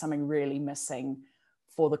 gosh, there's something really missing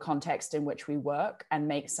for the context in which we work, and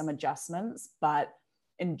make some adjustments. But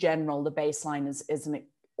in general, the baseline is an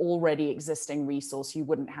already existing resource. You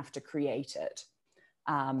wouldn't have to create it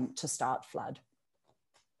to start FLoD.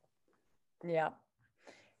 Yeah.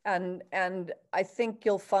 And I think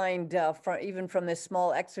you'll find even from this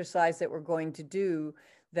small exercise that we're going to do,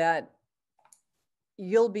 that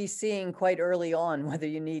you'll be seeing quite early on whether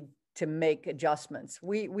you need to make adjustments.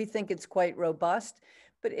 We think it's quite robust,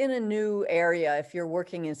 but in a new area, if you're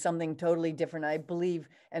working in something totally different, I believe,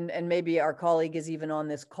 and maybe our colleague is even on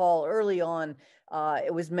this call, early on,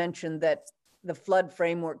 it was mentioned that the FLoD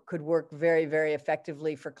framework could work very, very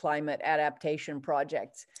effectively for climate adaptation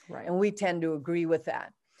projects. Right. And we tend to agree with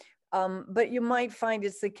that. But you might find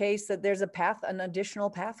it's the case that there's an additional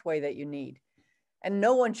pathway that you need. And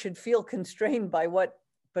no one should feel constrained by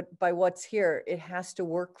what's here. It has to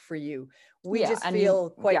work for you. We just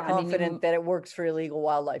feel quite confident that it works for illegal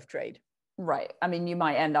wildlife trade. Right. I mean, you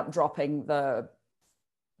might end up dropping the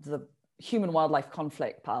human wildlife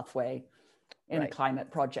conflict pathway in a climate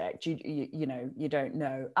project. You know, you don't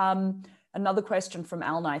know. Another question from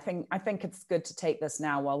Elna, I think it's good to take this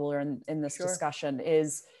now while we're in this discussion,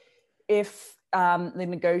 is if the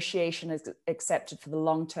negotiation is accepted for the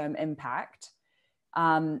long-term impact,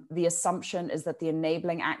 the assumption is that the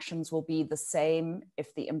enabling actions will be the same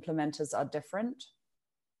if the implementers are different.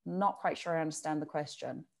 Not quite sure I understand the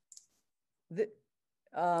question.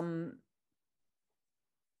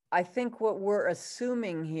 I think what we're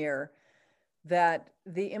assuming here, that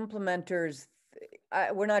the implementers,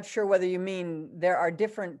 we're not sure whether you mean there are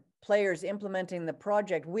different players implementing the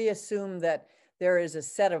project. We assume that there is a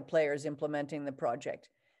set of players implementing the project.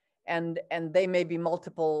 And they may be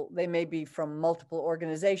from multiple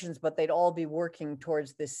organizations, but they'd all be working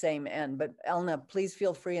towards this same end. But Elna, please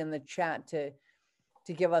feel free in the chat to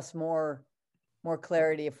give us more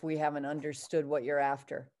clarity if we haven't understood what you're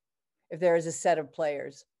after. If there is a set of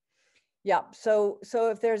players. Yeah, so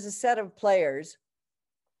if there's a set of players,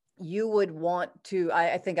 you would want to,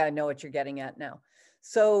 I think I know what you're getting at now.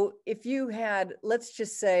 So if you had, let's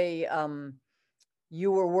just say,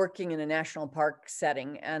 you were working in a national park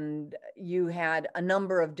setting and you had a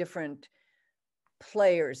number of different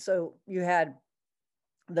players. So you had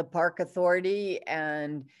the park authority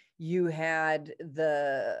and you had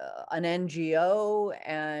an NGO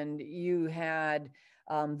and you had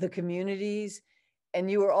the communities, and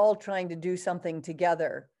you were all trying to do something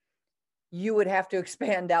together. You would have to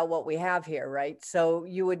expand out what we have here, right? So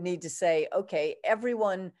you would need to say, okay,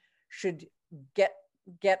 everyone should get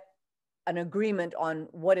an agreement on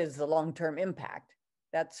what is the long-term impact.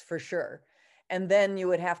 That's for sure. And then you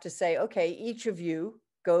would have to say, okay, each of you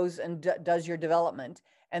goes and does your development,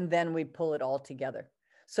 and then we pull it all together.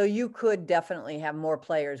 So you could definitely have more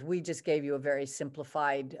players. We just gave you a very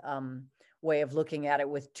simplified way of looking at it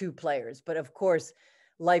with 2 players. But of course,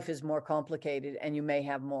 life is more complicated and you may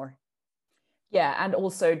have more. Yeah, and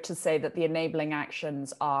also to say that the enabling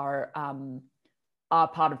actions are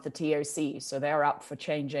part of the TOC. So they're up for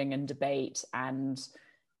changing and debate, and,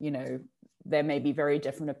 you know, there may be very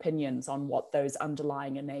different opinions on what those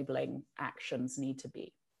underlying enabling actions need to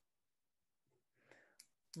be.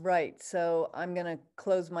 Right, so I'm gonna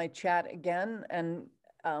close my chat again and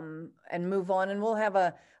move on, and we'll have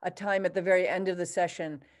a time at the very end of the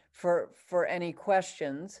session for any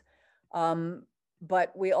questions.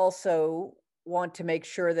 But we also want to make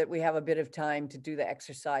sure that we have a bit of time to do the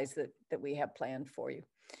exercise that we have planned for you.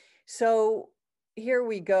 So here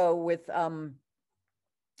we go with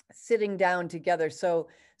sitting down together. So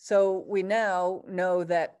we now know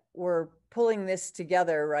that we're pulling this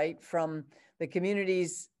together, right? From the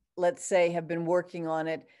communities, let's say, have been working on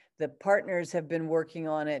it, the partners have been working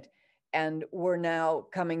on it, and we're now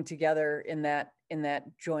coming together in that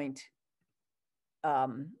joint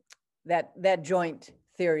that joint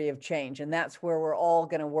theory of change. And that's where we're all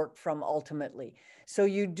going to work from ultimately. So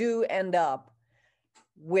you do end up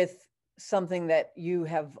with something that you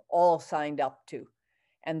have all signed up to.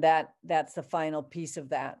 And that's the final piece of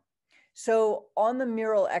that. So on the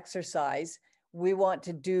mural exercise, we want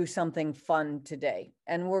to do something fun today.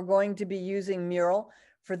 And we're going to be using mural.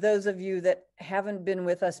 For those of you that haven't been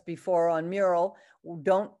with us before on mural,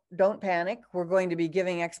 don't panic. We're going to be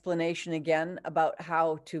giving explanation again about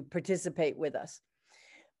how to participate with us.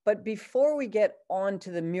 But before we get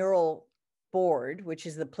onto the mural board, which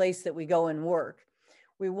is the place that we go and work,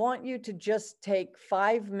 we want you to just take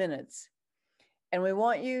 5 minutes, and we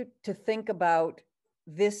want you to think about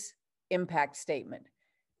this impact statement.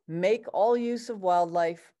 Make all use of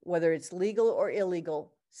wildlife, whether it's legal or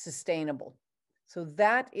illegal, sustainable. So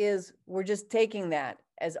that is, we're just taking that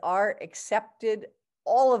as our accepted,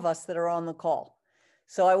 all of us that are on the call.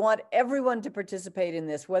 So I want everyone to participate in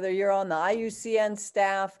this, whether you're on the IUCN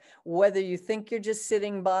staff, whether you think you're just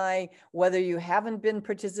sitting by, whether you haven't been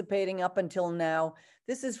participating up until now.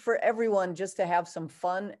 This is for everyone, just to have some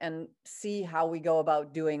fun and see how we go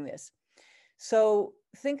about doing this. So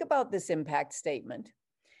think about this impact statement.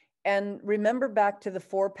 And remember back to the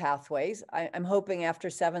 4 pathways. I'm hoping after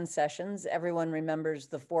 7 sessions, everyone remembers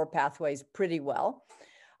the 4 pathways pretty well.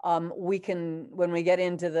 We can, when we get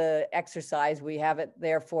into the exercise, we have it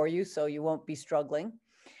there for you, so you won't be struggling.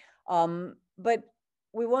 But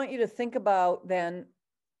we want you to think about then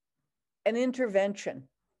an intervention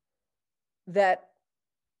that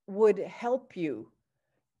would help you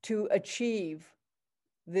to achieve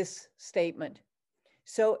this statement.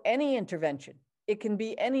 So any intervention. It can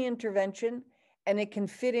be any intervention, and it can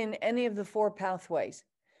fit in any of the 4 pathways.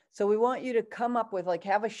 So we want you to come up with, like,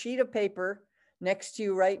 have a sheet of paper next to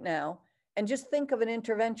you right now, and just think of an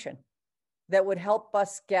intervention that would help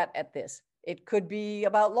us get at this. It could be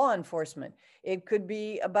about law enforcement. It could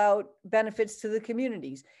be about benefits to the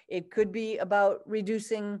communities. It could be about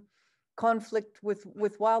reducing conflict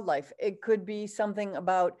with wildlife. It could be something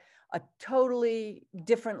about a totally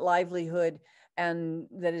different livelihood and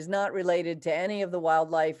that is not related to any of the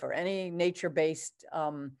wildlife or any nature-based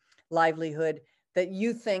livelihood that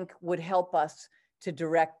you think would help us to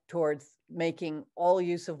direct towards making all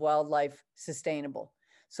use of wildlife sustainable.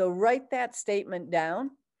 So write that statement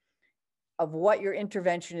down of what your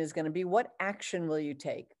intervention is going to be. What action will you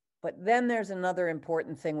take? But then there's another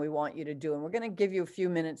important thing we want you to do, and we're going to give you a few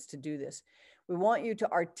minutes to do this. We want you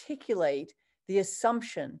to articulate the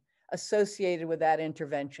assumption associated with that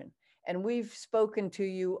intervention. And we've spoken to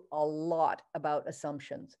you a lot about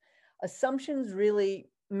assumptions. Assumptions really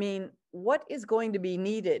mean what is going to be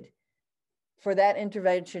needed for that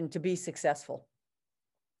intervention to be successful.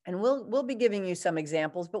 And we'll be giving you some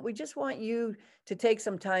examples, but we just want you to take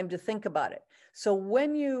some time to think about it. So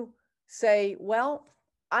when you say, well,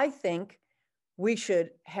 I think we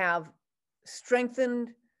should have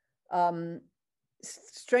strengthened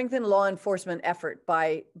law enforcement effort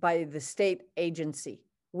by the state agency.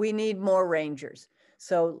 We need more rangers.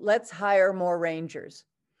 So let's hire more rangers.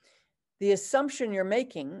 The assumption you're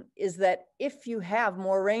making is that if you have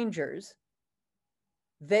more rangers,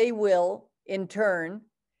 they will in turn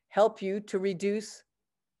help you to reduce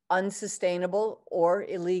unsustainable or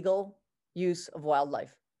illegal use of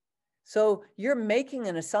wildlife. So you're making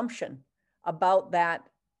an assumption about that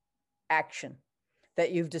action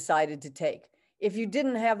that you've decided to take. If you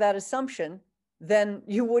didn't have that assumption, then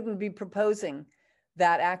you wouldn't be proposing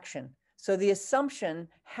that action. So the assumption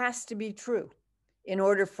has to be true in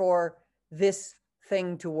order for this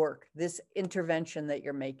thing to work, this intervention that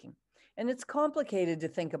you're making. And it's complicated to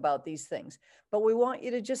think about these things, but we want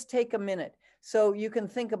you to just take a minute. So you can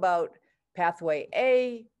think about pathway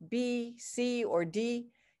A, B, C, or D.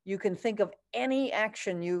 You can think of any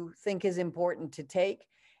action you think is important to take.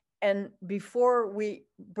 And before we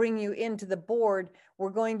bring you into the board,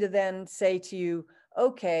 we're going to then say to you,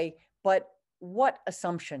 okay, but what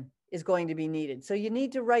assumption is going to be needed? So you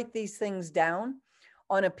need to write these things down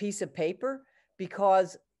on a piece of paper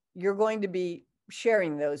because you're going to be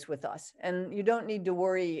sharing those with us. And you don't need to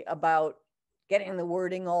worry about getting the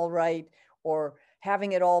wording all right or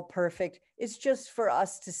having it all perfect. It's just for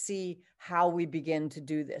us to see how we begin to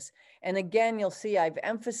do this. And again, you'll see I've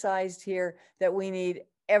emphasized here that we need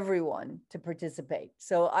everyone to participate.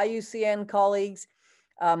 So IUCN colleagues,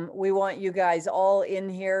 we want you guys all in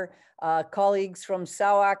here. Colleagues from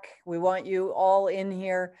SAWAC, we want you all in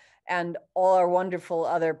here, and all our wonderful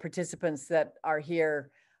other participants that are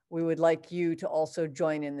here. We would like you to also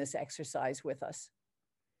join in this exercise with us.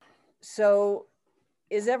 So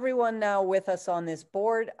is everyone now with us on this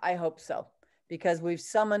board? I hope so, because we've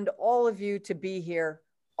summoned all of you to be here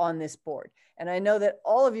on this board. And I know that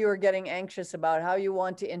all of you are getting anxious about how you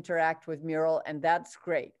want to interact with Mural, and that's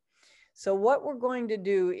great. So what we're going to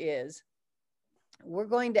do is we're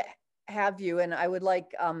going to have you, and I would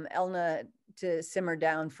like Elna to simmer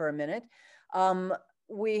down for a minute.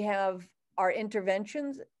 We have our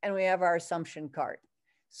interventions and we have our assumption card.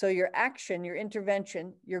 So your action, your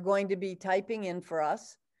intervention, you're going to be typing in for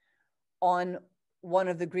us on one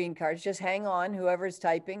of the green cards. Just hang on, whoever's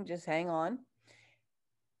typing, just hang on.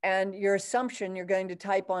 And your assumption, you're going to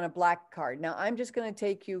type on a black card. Now, I'm just going to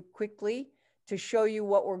take you quickly to show you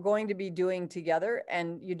what we're going to be doing together.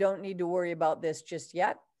 And you don't need to worry about this just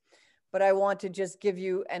yet. But I want to just give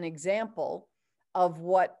you an example of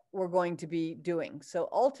what we're going to be doing. So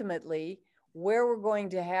ultimately, where we're going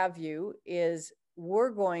to have you is we're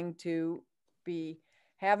going to be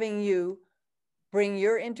having you bring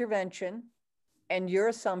your intervention and your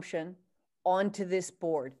assumption onto this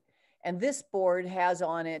board. And this board has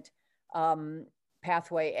on it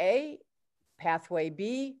pathway A, pathway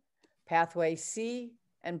B, pathway C,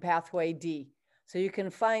 and pathway D. So you can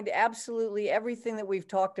find absolutely everything that we've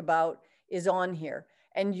talked about is on here.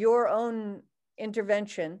 And your own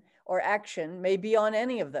intervention or action may be on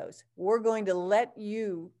any of those. We're going to let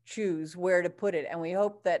you choose where to put it. And we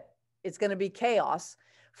hope that it's going to be chaos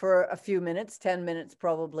for a few minutes, 10 minutes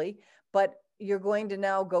probably. But you're going to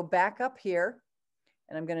now go back up here,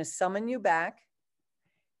 and I'm going to summon you back.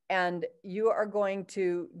 And you are going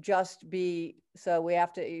to just be, so we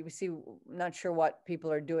have to, you see, not sure what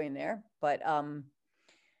people are doing there, but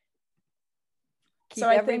keep so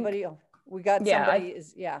everybody, we got somebody,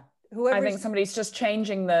 whoever. I think somebody's just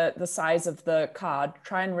changing the size of the card.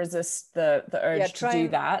 Try and resist the urge to do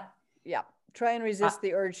that. Yeah, try and resist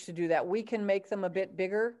the urge to do that. We can make them a bit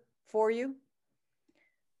bigger for you.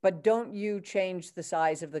 but don't you change the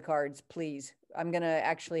size of the cards, please. I'm going to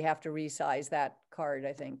actually have to resize that card,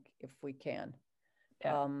 I think, if we can.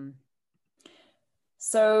 Yeah.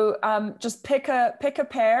 So just pick a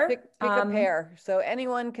pair. Pick a pair. So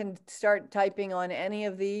anyone can start typing on any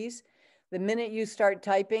of these. The minute you start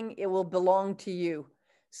typing, it will belong to you.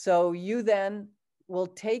 So you then will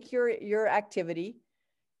take your activity,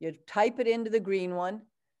 you type it into the green one,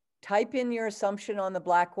 type in your assumption on the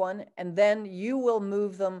black one, and then you will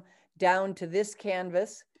move them down to this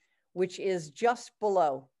canvas, which is just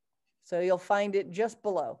below. So you'll find it just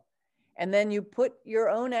below. And then you put your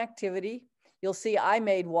own activity. You'll see I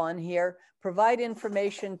made one here. Provide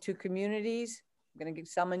information to communities. I'm going to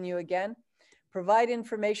summon you again. Provide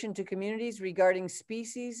information to communities regarding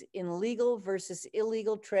species in legal versus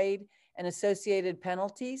illegal trade and associated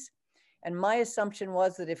penalties. And my assumption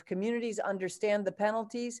was that if communities understand the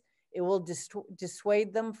penalties, it will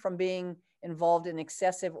dissuade them from being involved in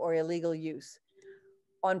excessive or illegal use.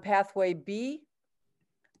 On pathway B,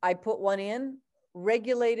 I put one in,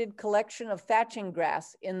 regulated collection of thatching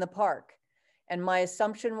grass in the park. And my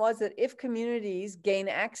assumption was that if communities gain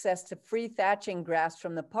access to free thatching grass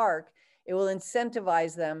from the park, it will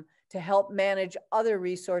incentivize them to help manage other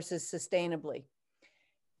resources sustainably.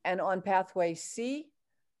 And on pathway C,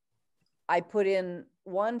 I put in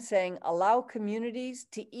one saying, allow communities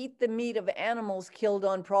to eat the meat of animals killed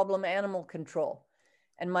on problem animal control.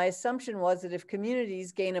 And my assumption was that if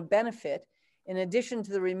communities gain a benefit, in addition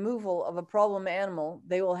to the removal of a problem animal,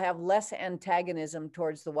 they will have less antagonism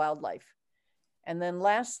towards the wildlife. And then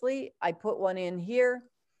lastly, I put one in here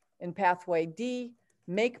in pathway D,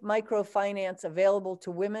 make microfinance available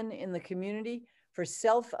to women in the community for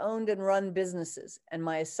self-owned and run businesses. And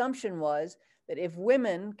my assumption was that if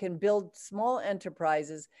women can build small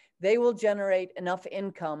enterprises, they will generate enough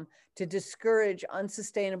income to discourage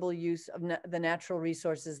unsustainable use of the natural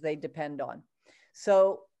resources they depend on.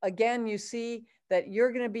 So again, you see that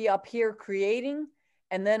you're going to be up here creating,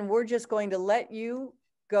 and then we're just going to let you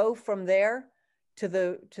go from there to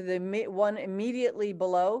the one immediately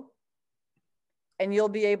below, and you'll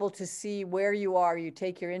be able to see where you are. You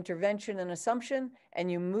take your intervention and assumption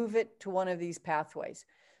and you move it to one of these pathways.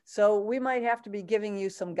 So we might have to be giving you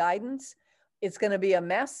some guidance. It's going to be a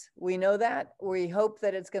mess. We know that. We hope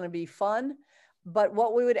that it's going to be fun. But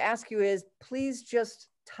what we would ask you is please just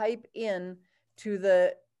type in to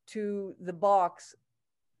the box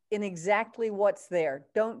in exactly what's there.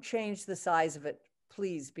 Don't change the size of it,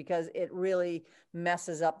 please, because it really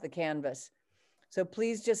messes up the canvas. So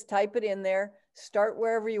please just type it in there. Start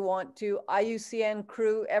wherever you want to. IUCN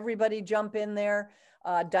crew, everybody jump in there.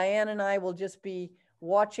 Diane and I will just be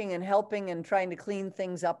watching and helping and trying to clean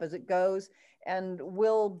things up as it goes. And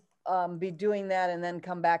we'll be doing that and then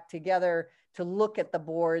come back together to look at the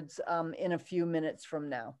boards in a few minutes from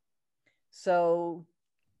now. So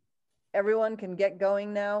everyone can get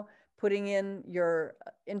going now, putting in your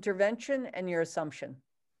intervention and your assumption.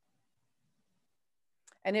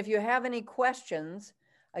 And if you have any questions,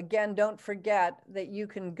 again, don't forget that you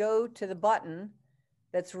can go to the button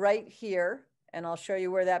that's right here, and I'll show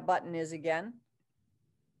you where that button is again.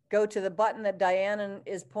 Go to the button that Diane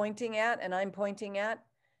is pointing at and I'm pointing at,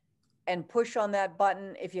 and push on that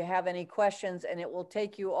button if you have any questions, and it will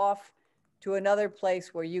take you off to another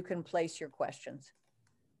place where you can place your questions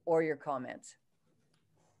or your comments.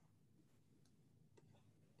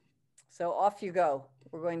 So off you go.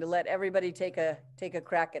 We're going to let everybody take a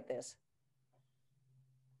crack at this.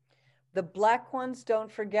 The black ones,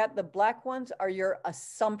 don't forget, the black ones are your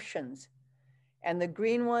assumptions and the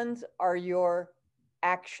green ones are your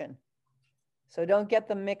action. So don't get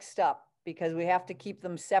them mixed up because we have to keep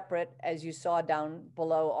them separate, as you saw down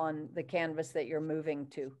below on the canvas that you're moving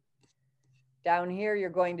to. Down here, you're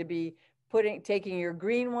going to be taking your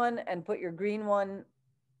green one and put your green one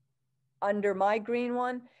under my green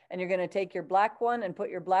one, and you're going to take your black one and put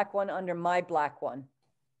your black one under my black one.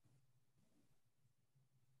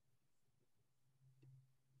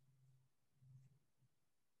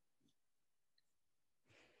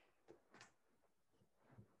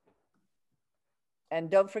 And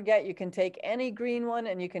don't forget, you can take any green one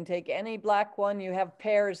and you can take any black one. You have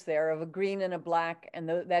pairs there of a green and a black, and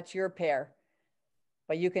that's your pair.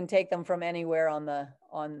 But you can take them from anywhere on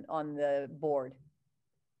the board.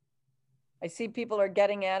 I see people are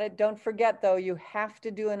getting at it. Don't forget though, you have to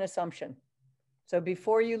do an assumption. So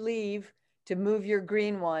before you leave to move your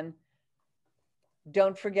green one,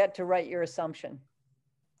 don't forget to write your assumption.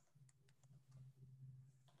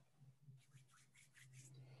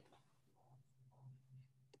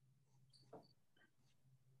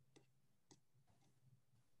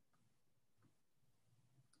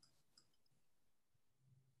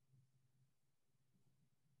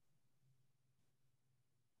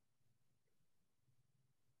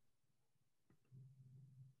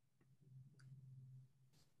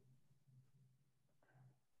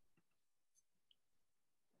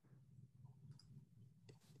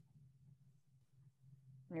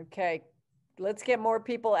 Okay, let's get more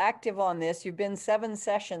people active on this. You've been 7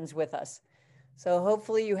 sessions with us. So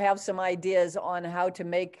hopefully you have some ideas on how to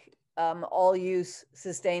make all use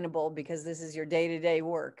sustainable, because this is your day-to-day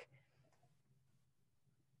work.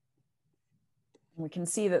 We can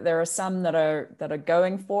see that there are some that are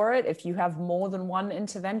going for it. If you have more than one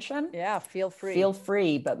intervention, yeah, feel free. Feel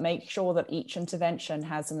free, but make sure that each intervention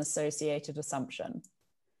has an associated assumption.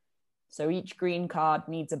 So each green card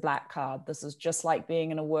needs a black card. This is just like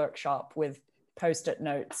being in a workshop with post-it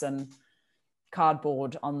notes and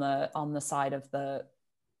cardboard on the side of the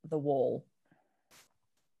wall.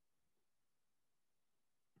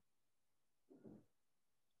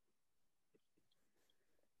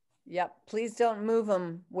 Yep, please don't move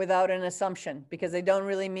them without an assumption, because they don't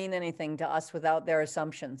really mean anything to us without their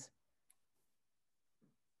assumptions.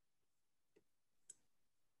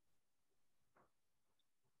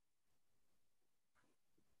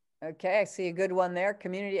 Okay, I see a good one there.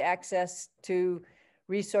 Community access to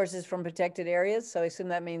resources from protected areas. So I assume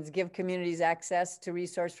that means give communities access to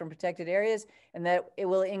resources from protected areas, and that it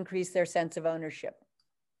will increase their sense of ownership.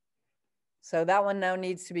 So that one now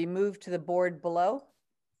needs to be moved to the board below.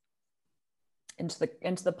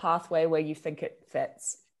 Into the pathway where you think it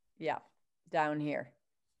fits. Yeah, down here.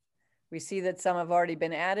 We see that some have already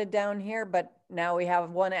been added down here, but now we have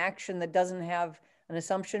one action that doesn't have an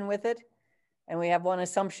assumption with it, and we have one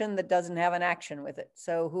assumption that doesn't have an action with it.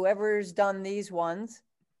 So whoever's done these ones,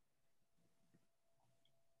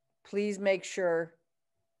 please make sure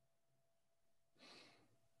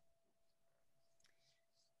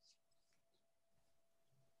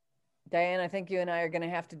Diane, I think you and I are going to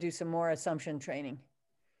have to do some more assumption training.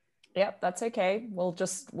 Yep, that's okay.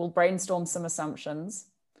 We'll brainstorm some assumptions,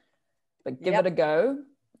 but give it a go,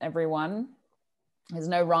 everyone. There's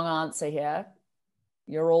no wrong answer here.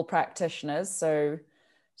 You're all practitioners, so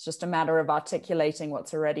it's just a matter of articulating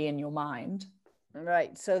what's already in your mind.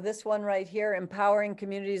 Right, so this one right here, empowering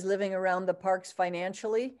communities living around the parks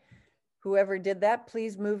financially. Whoever did that,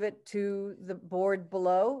 please move it to the board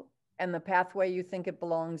below and the pathway you think it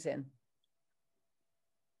belongs in.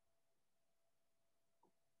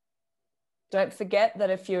 Don't forget that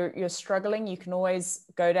if you're struggling, you can always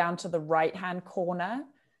go down to the right-hand corner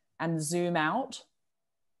and zoom out,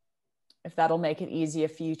 if that'll make it easier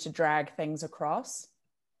for you to drag things across.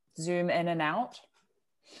 Zoom in and out.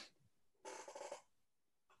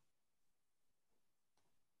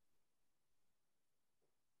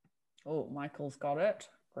 Oh, Michael's got it.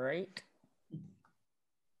 Great.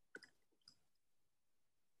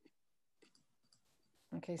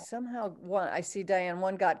 Okay, somehow one, I see Diane,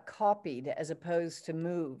 one got copied as opposed to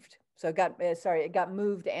moved. So it got, sorry, it got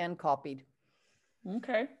moved and copied.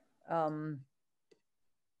 Okay.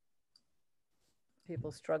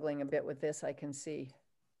 People struggling a bit with this, I can see.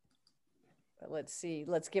 But let's see,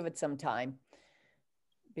 let's give it some time,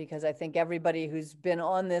 because I think everybody who's been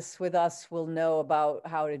on this with us will know about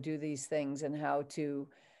how to do these things and how to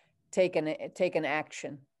take an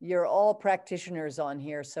action. You're all practitioners on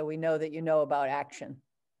here, so we know that you know about action.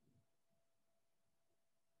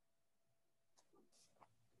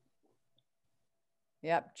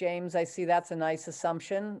 Yep, James, I see that's a nice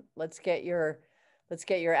assumption. Let's get your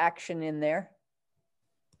action in there.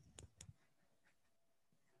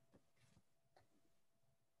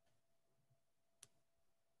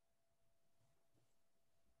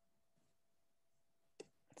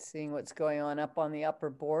 Seeing what's going on up on the upper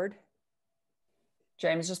board.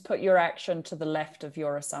 James, just put your action to the left of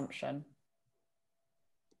your assumption.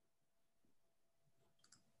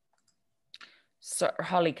 So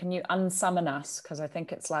Holly, can you unsummon us? Because I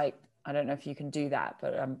think it's like, I don't know if you can do that,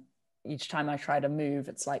 but each time I try to move,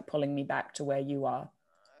 it's like pulling me back to where you are.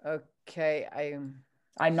 Okay,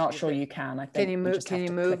 I'm not sure you can. I think can you move? Just can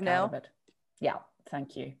you move now? Out of it. Yeah,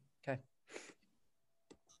 thank you. Okay.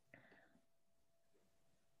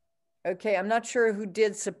 Okay, I'm not sure who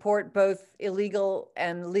did support both illegal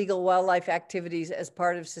and legal wildlife activities as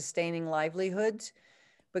part of sustaining livelihoods,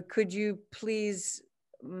 but could you please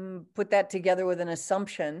put that together with an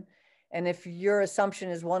assumption? And if your assumption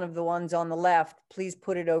is one of the ones on the left, please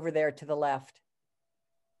put it over there to the left.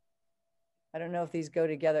 I don't know if these go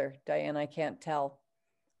together, Diane, I can't tell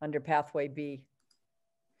under pathway B.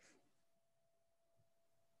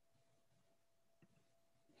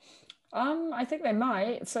 I think they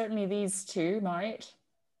might. Certainly these two might.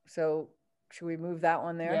 So should we move that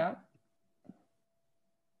one there? Yeah.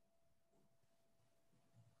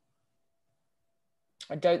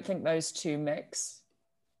 I don't think those two mix.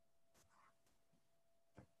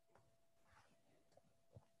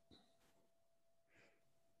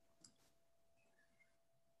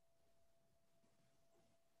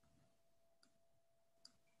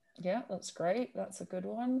 Yeah, that's great. That's a good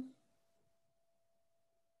one.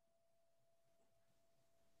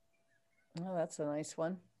 Oh, that's a nice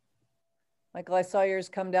one. Michael, I saw yours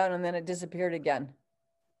come down and then it disappeared again.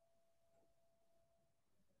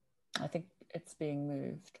 I think it's being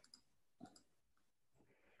moved.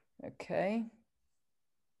 Okay.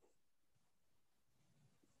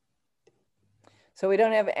 So we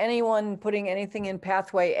don't have anyone putting anything in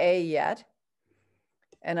pathway A yet.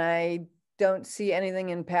 And I don't see anything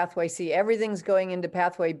in pathway C. Everything's going into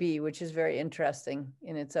pathway B, which is very interesting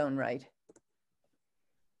in its own right.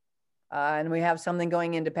 And we have something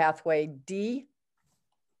going into pathway D.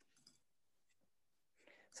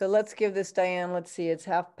 So let's give this, Diane, let's see, it's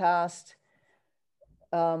past.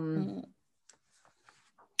 I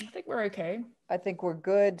think we're okay. I think we're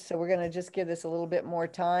good. So we're gonna just give this a little bit more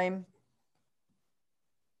time.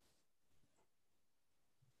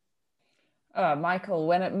 Michael,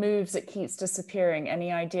 when it moves, it keeps disappearing.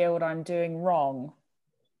 Any idea what I'm doing wrong?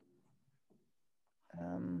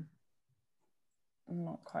 I'm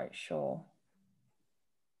not quite sure.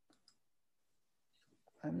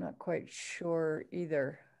 I'm not quite sure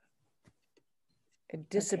either. It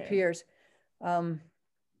disappears. Okay,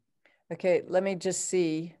 okay, let me just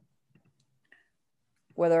see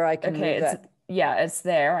whether I can move that. Yeah, it's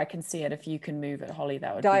there. I can see it. If you can move it, Holly,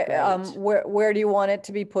 that would be great. Where do you want it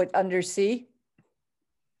to be put? Under C?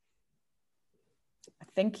 I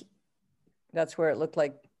think that's where it looked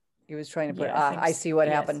like he was trying to put. I see what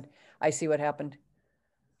happened. I see what happened.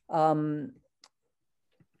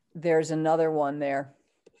 There's another one there.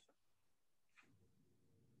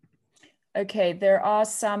 Okay, there are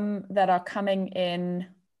some that are coming in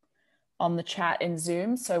on the chat in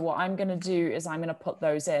Zoom. So what I'm going to do is I'm going to put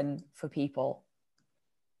those in for people.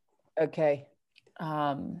 Okay.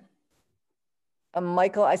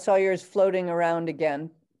 Michael, I saw yours floating around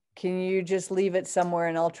again. Can you just leave it somewhere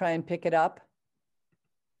and I'll try and pick it up?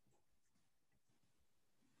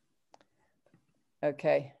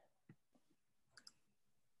 Okay.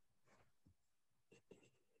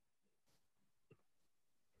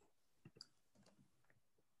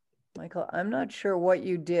 Michael, I'm not sure what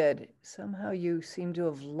you did. Somehow you seem to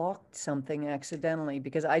have locked something accidentally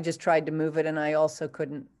because I just tried to move it and I also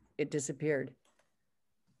couldn't. It disappeared.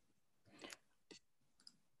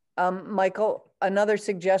 Michael, another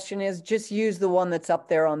suggestion is just use the one that's up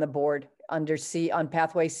there on the board under C, on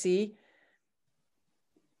pathway C.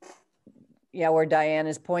 Yeah, where Diane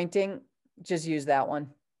is pointing, just use that one.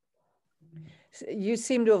 You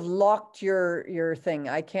seem to have locked your thing.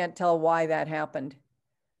 I can't tell why that happened.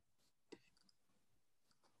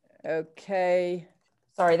 Okay.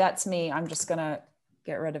 Sorry, that's me. I'm just gonna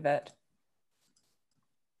get rid of it.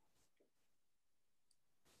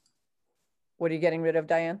 What are you getting rid of,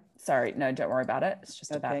 Diane? Sorry, no, don't worry about it. It's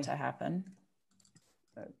just about to happen.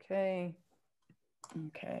 Okay.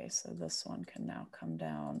 Okay, so this one can now come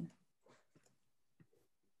down.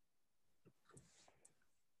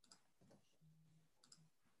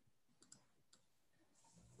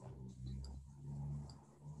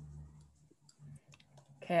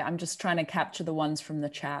 Okay, I'm just trying to capture the ones from the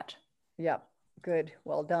chat. Yep, good,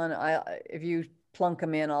 well done. If you plunk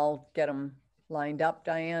them in, I'll get them lined up,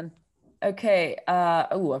 Diane. Okay,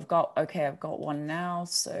 oh, I've got one now,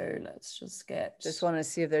 so let's just Just want to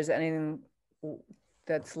see if there's anything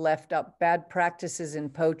that's left up. Bad practices in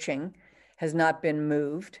poaching has not been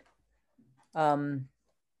moved. And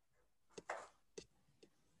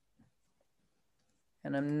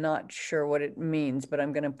I'm not sure what it means, but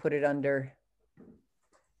I'm going to put it under.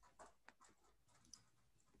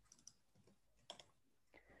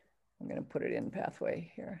 I'm going to put it in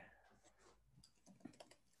pathway here.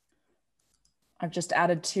 I've just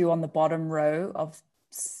added 2 on the bottom row of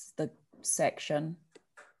the section.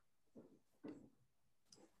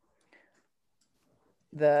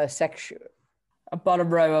 The section. A bottom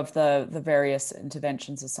row of the various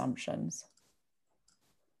interventions assumptions.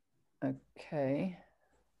 Okay.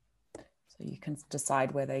 So you can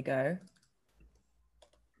decide where they go.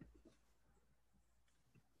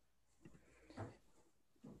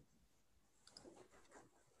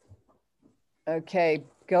 Okay,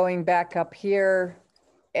 going back up here,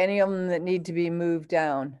 any of them that need to be moved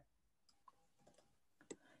down?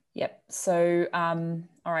 Yep, so,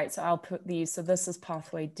 all right, so I'll put these, so this is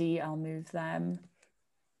pathway D, I'll move them.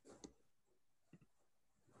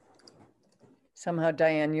 Somehow,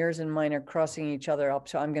 Diane, yours and mine are crossing each other up,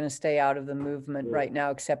 so I'm going to stay out of the movement right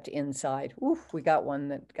now, except inside. Oof, we got one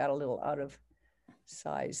that got a little out of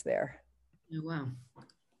size there. Oh, wow.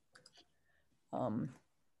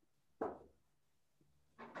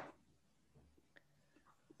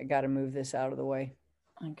 I got to move this out of the way.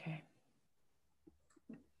 Okay.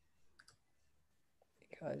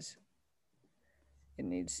 because it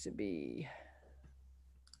needs to be.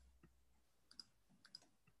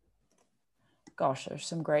 Gosh, there's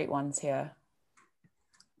some great ones here.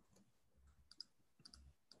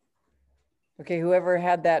 Okay, whoever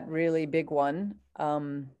had that really big one,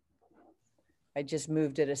 I just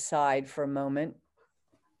moved it aside for a moment.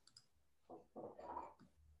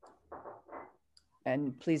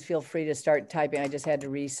 And please feel free to start typing. I just had to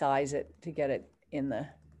resize it to get it in the.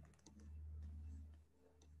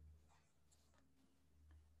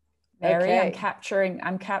 Mary, okay.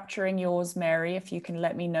 I'm capturing yours, Mary, if you can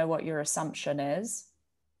let me know what your assumption is.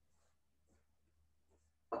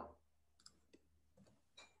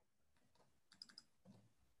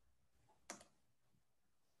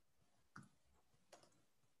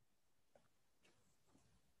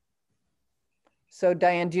 So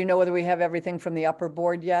Diane, do you know whether we have everything from the upper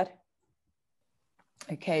board yet?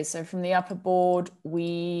 Okay, so from the upper board,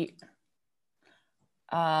 we,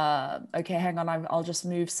 okay, hang on, I'll just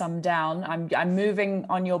move some down. I'm moving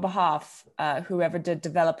on your behalf, whoever did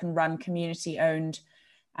develop and run community-owned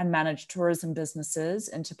and managed tourism businesses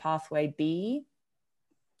into pathway B.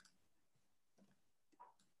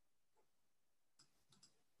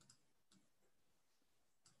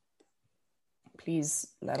 Please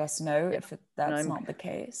let us know if that's not the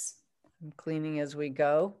case. I'm cleaning as we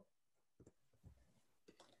go.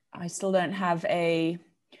 I still don't have a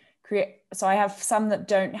so I have some that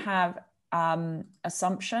don't have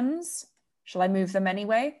assumptions. Shall I move them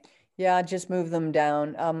anyway? Yeah, just move them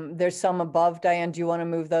down. There's some above. Diane, do you want to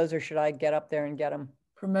move those or should I get up there and get them?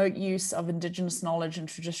 Promote use of Indigenous knowledge and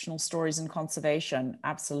traditional stories in conservation.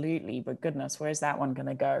 Absolutely, but goodness, where's that one going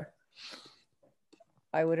to go?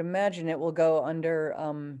 I would imagine it will go under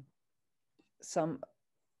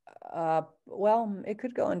well, it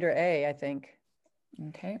could go under A, I think.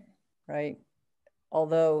 Okay. Right.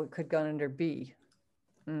 Although it could go under B.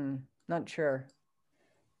 Not sure.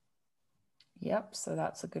 Yep, so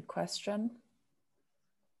that's a good question.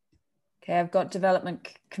 Okay, I've got development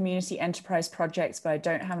community enterprise projects, but I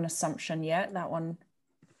don't have an assumption yet. That one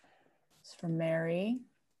is from Mary.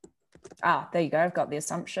 Ah, there you go. I've got the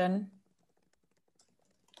assumption.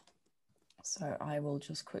 So I will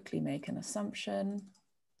just quickly make an assumption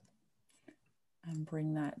and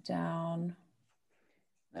bring that down.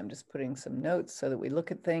 I'm just putting some notes so that we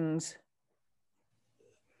look at things.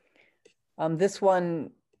 This one,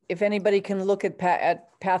 if anybody can look at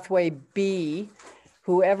pathway B,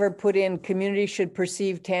 whoever put in community should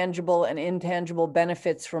perceive tangible and intangible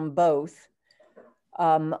benefits from both.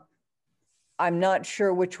 I'm not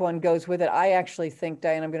sure which one goes with it. I actually think,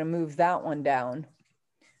 Diane, I'm going to move that one down.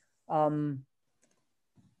 And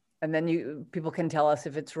then people can tell us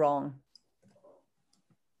if it's wrong.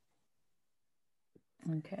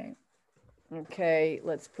 Okay. Okay,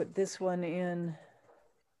 let's put this one in.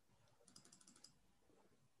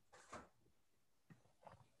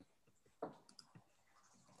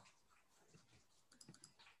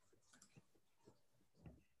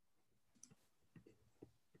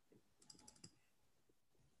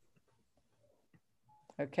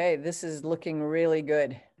 Okay, this is looking really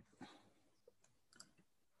good.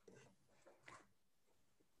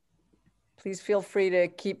 Please feel free to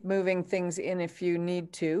keep moving things in if you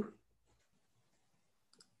need to.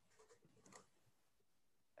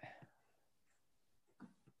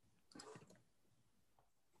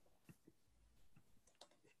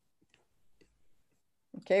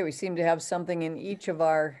 Okay, we seem to have something in each of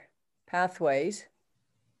our pathways.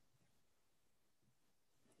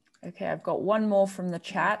 Okay, I've got one more from the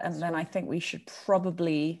chat, and then I think we should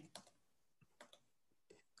probably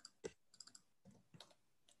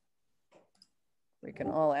we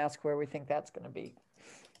can all ask where we think that's going to be.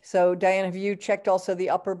 So Diane, have you checked also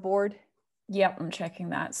the upper board? Yep, I'm checking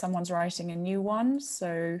that. Someone's writing a new one,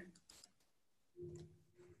 so.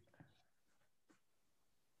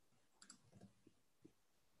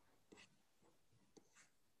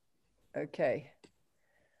 Okay.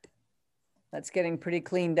 That's getting pretty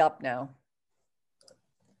cleaned up now.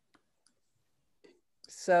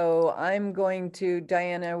 So I'm going to,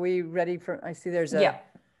 Diane, are we ready for, I see there's a,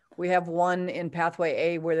 we have one in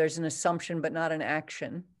pathway A where there's an assumption, but not an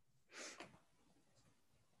action.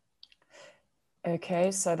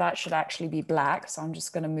 Okay, so that should actually be black. So I'm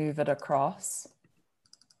just going to move it across.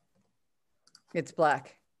 It's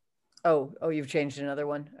black. Oh, you've changed another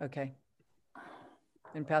one. Okay.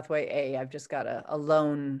 In pathway A, I've just got a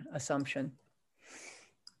lone assumption.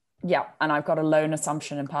 Yeah, and I've got a lone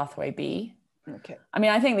assumption in pathway B. Okay. I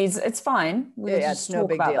mean, I think it's fine. We'll just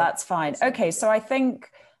talk about that's fine. Okay, so I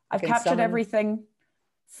think I've captured everything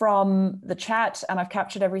from the chat, and I've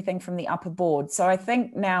captured everything from the upper board. So I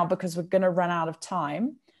think now, because we're going to run out of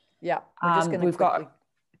time. Yeah, we're just going to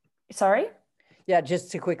Sorry? Yeah, just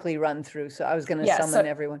to quickly run through. So I was going to summon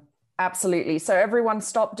everyone. Absolutely. So everyone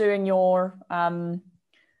stop doing your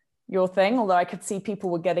thing, although I could see people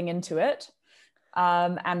were getting into it.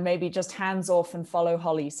 And maybe just hands off and follow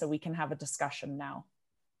Holly so we can have a discussion now.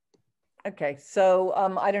 Okay, so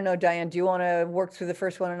I don't know, Diane, do you want to work through the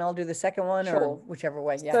first one and I'll do the second one? Sure. Or whichever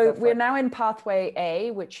way? Yeah, so we're now in pathway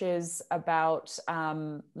A, which is about,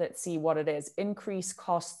 let's see what it is, increased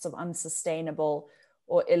costs of unsustainable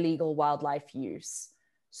or illegal wildlife use.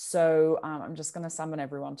 So I'm just going to summon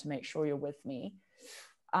everyone to make sure you're with me.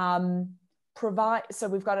 So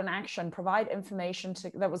we've got an action, provide information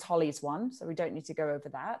to, that was Holly's one, so we don't need to go over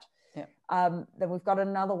that. Yeah. Then we've got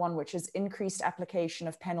another one, which is increased application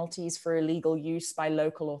of penalties for illegal use by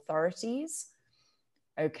local authorities.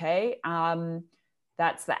 Okay,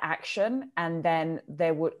 that's the action. And then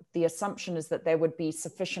the assumption is that there would be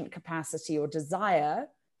sufficient capacity or desire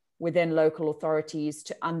within local authorities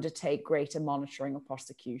to undertake greater monitoring of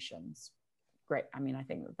prosecutions. Great, I mean, I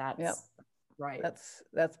think that's right.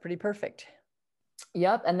 That's pretty perfect.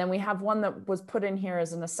 Yep, and then we have one that was put in here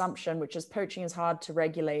as an assumption, which is poaching is hard to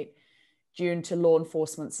regulate due to law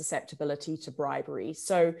enforcement susceptibility to bribery.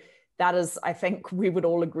 So that is, I think we would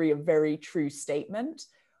all agree, a very true statement.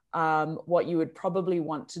 What you would probably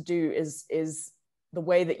want to do is the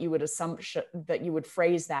way that you would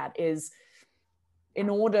phrase that is, in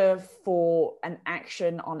order for an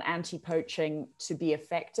action on anti-poaching to be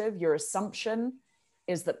effective, your assumption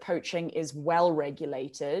is that poaching is well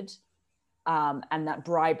regulated, and that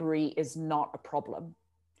bribery is not a problem.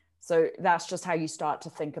 So that's just how you start to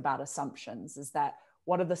think about assumptions, is that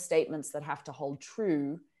what are the statements that have to hold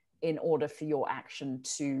true in order for your action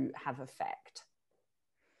to have effect?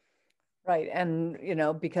 Right, and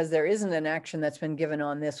because there isn't an action that's been given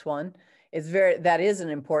on this one, that is an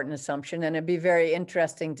important assumption, and it'd be very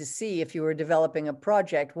interesting to see, if you were developing a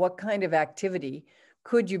project, what kind of activity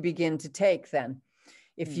could you begin to take then,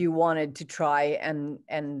 if you wanted to try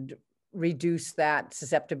and reduce that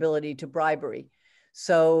susceptibility to bribery.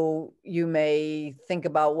 So you may think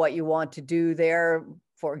about what you want to do there.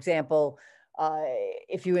 For example,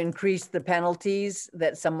 if you increase the penalties,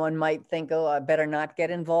 that someone might think, oh, I better not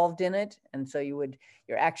get involved in it. And so your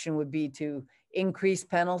action would be to increase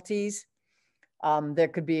penalties. There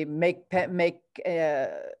could be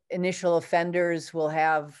initial offenders will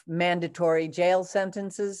have mandatory jail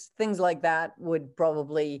sentences. Things like that would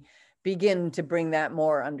probably begin to bring that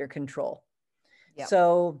more under control. Yep.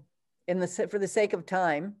 So for the sake of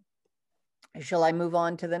time, shall I move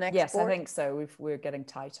on to the next Yes, board? I think so. We're getting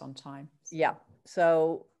tight on time. Yeah,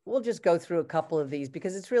 so we'll just go through a couple of these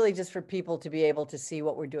because it's really just for people to be able to see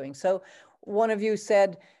what we're doing. So one of you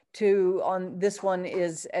said on this one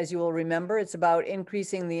is, as you will remember, it's about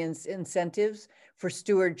increasing the incentives for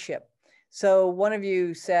stewardship. So one of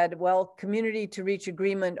you said, well, community to reach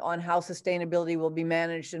agreement on how sustainability will be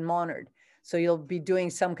managed and monitored. So you'll be doing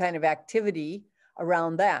some kind of activity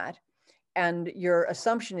around that. And your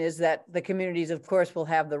assumption is that the communities, of course, will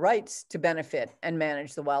have the rights to benefit and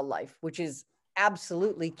manage the wildlife, which is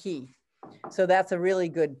absolutely key. So that's a really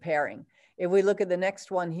good pairing. If we look at the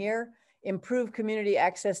next one here, improve community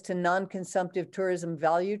access to non-consumptive tourism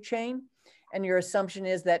value chain. And your assumption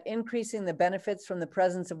is that increasing the benefits from the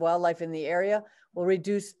presence of wildlife in the area will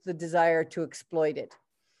reduce the desire to exploit it.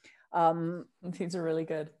 These are really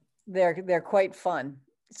good. They're quite fun.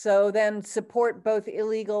 So then support both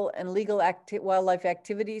illegal and legal wildlife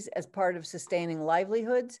activities as part of sustaining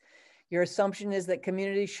livelihoods. Your assumption is that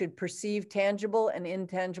communities should perceive tangible and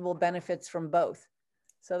intangible benefits from both.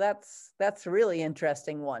 So that's a really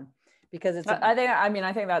interesting one, because it's. I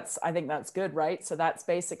think that's good, right? So that's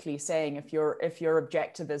basically saying if your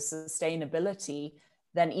objective is sustainability,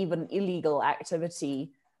 then even illegal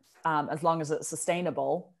activity, as long as it's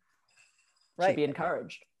sustainable, should be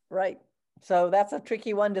encouraged. Right. So that's a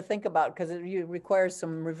tricky one to think about, because it requires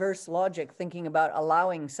some reverse logic, thinking about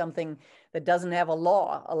allowing something that doesn't have a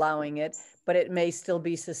law allowing it, but it may still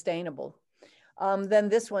be sustainable. Then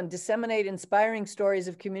this one, disseminate inspiring stories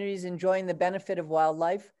of communities enjoying the benefit of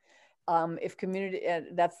wildlife.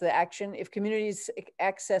 That's the action. If communities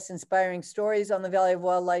access inspiring stories on the value of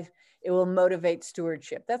wildlife, it will motivate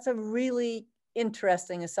stewardship. That's a really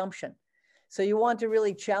interesting assumption. So you want to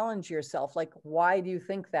really challenge yourself, like, why do you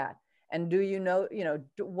think that? And do you know,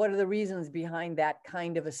 what are the reasons behind that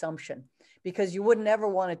kind of assumption? Because you wouldn't ever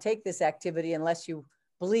want to take this activity unless you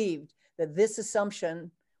believed that this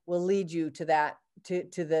assumption will lead you to that, to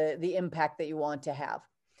the impact that you want to have.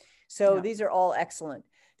 So these are all excellent.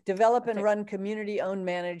 Develop and run community-owned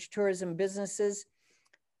managed tourism businesses.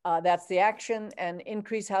 That's the action. And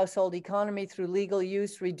increase household economy through legal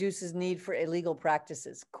use, reduces need for illegal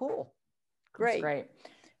practices. Cool. Great. That's great.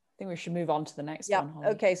 I think we should move on to the next one, Holly.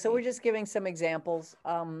 Okay, so we're just giving some examples.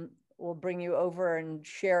 We'll bring you over and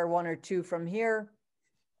share one or two from here.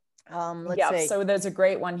 Let's see. So there's a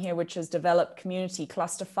great one here, which is develop community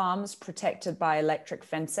cluster farms protected by electric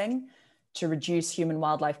fencing to reduce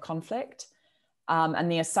human-wildlife conflict.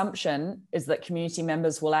 And the assumption is that community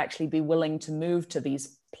members will actually be willing to move to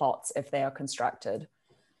these plots if they are constructed.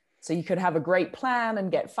 So you could have a great plan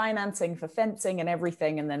and get financing for fencing and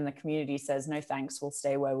everything, and then the community says, no thanks, we'll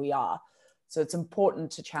stay where we are. So it's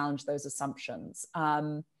important to challenge those assumptions.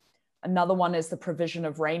 Another one is the provision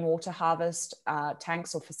of rainwater harvest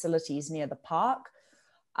tanks or facilities near the park.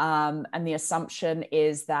 And the assumption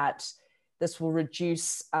is that this will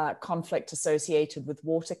reduce conflict associated with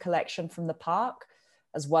water collection from the park,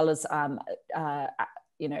 as well as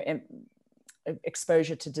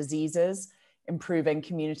exposure to diseases, improving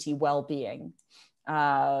community well-being.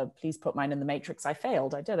 Please put mine in the matrix. I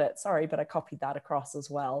failed, I did it, sorry, but I copied that across as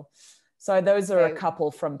well. So those are a couple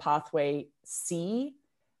from pathway C.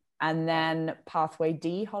 And then pathway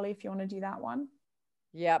D, Holly, if you want to do that one.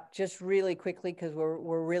 Yep, just really quickly, because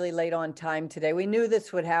we're really late on time today. We knew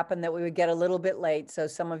this would happen, that we would get a little bit late. So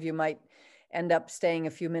some of you might end up staying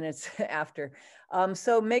a few minutes after.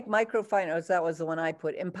 So make microfinance, that was the one I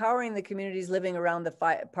put, empowering the communities living around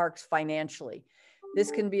the parks financially.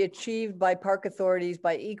 This can be achieved by park authorities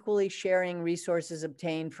by equally sharing resources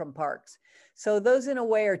obtained from parks. So those in a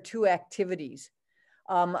way are two activities.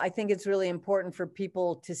 I think it's really important for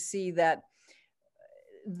people to see that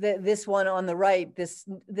this one on the right, this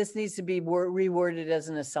needs to be reworded as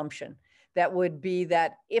an assumption. That would be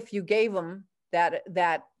that if you gave them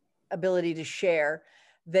that ability to share,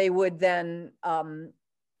 they would then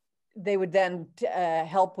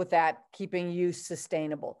help with that, keeping use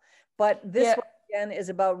sustainable. But this one again is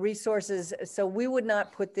about resources. So we would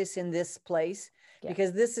not put this in this place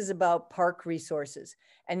because this is about park resources.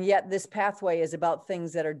 And yet this pathway is about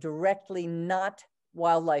things that are directly not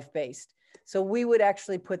wildlife based. So we would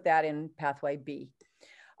actually put that in pathway B.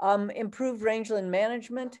 Improved rangeland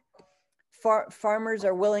management. Farmers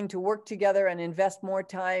are willing to work together and invest more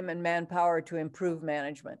time and manpower to improve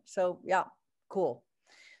management. So yeah, cool.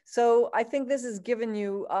 So I think this has given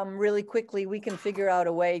you really quickly, we can figure out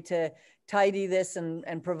a way to tidy this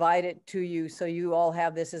and provide it to you so you all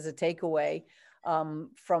have this as a takeaway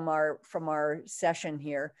from our session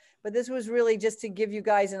here. But this was really just to give you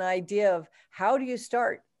guys an idea of how do you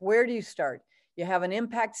start? Where do you start? You have an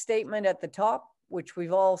impact statement at the top, which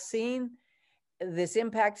we've all seen, this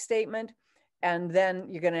impact statement, and then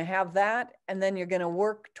you're going to have that, and then you're going to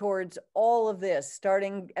work towards all of this,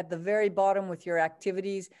 starting at the very bottom with your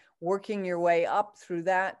activities, working your way up through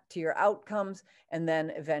that to your outcomes, and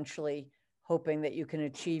then eventually hoping that you can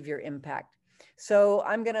achieve your impact. So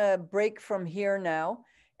I'm going to break from here now,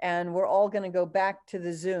 and we're all going to go back to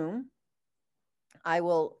the Zoom. I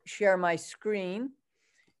will share my screen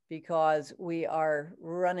because we are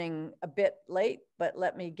running a bit late, but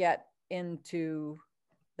let me get into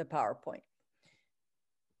the PowerPoint.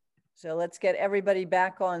 So let's get everybody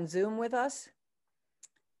back on Zoom with us.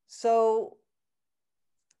 So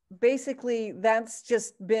basically, that's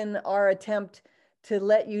just been our attempt to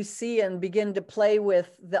let you see and begin to play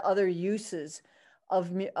with the other uses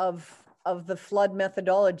of the FLoD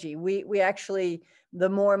methodology. We actually, the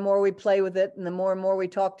more and more we play with it and the more we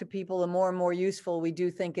talk to people, the more and more useful we do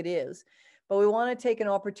think it is. But we want to take an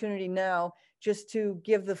opportunity now just to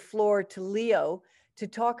give the floor to Leo to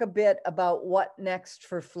talk a bit about what next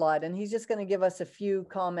for FLoD. And he's just going to give us a few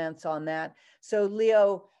comments on that. So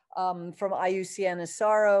Leo from IUCN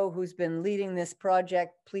Asaro, who's been leading this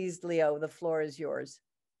project, please, Leo, the floor is yours.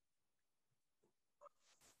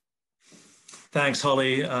 Thanks,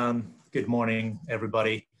 Holly. Good morning,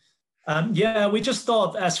 everybody. Yeah, we just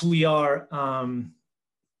thought as we are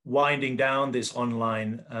winding down this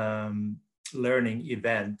online learning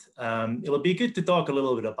event, it'll be good to talk a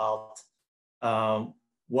little bit about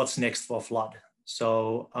what's next for FLoD.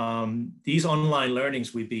 So these online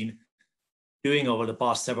learnings we've been doing over the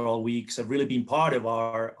past several weeks have really been part of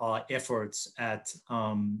our efforts at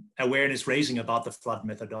awareness raising about the FLoD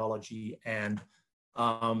methodology and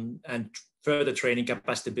further training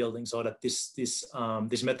capacity building so that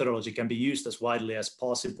this methodology can be used as widely as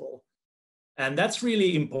possible. And that's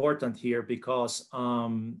really important here because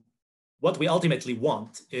what we ultimately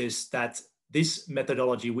want is that this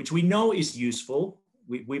methodology, which we know is useful,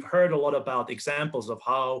 we've heard a lot about examples of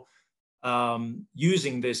how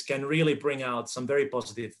using this can really bring out some very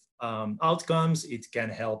positive outcomes. It can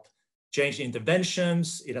help change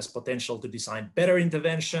interventions. It has potential to design better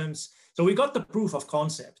interventions. So we got the proof of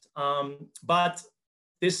concept. But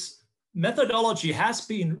this methodology has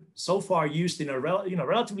been so far used in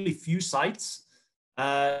relatively few sites,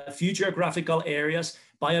 few geographical areas,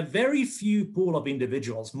 by a very few pool of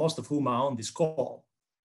individuals, most of whom are on this call.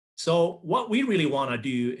 So what we really want to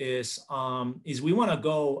do is we want to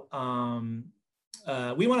go,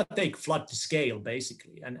 we want to take FLoD to scale,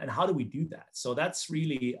 basically. And how do we do that? So that's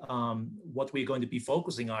really what we're going to be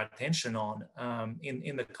focusing our attention on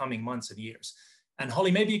in the coming months and years. And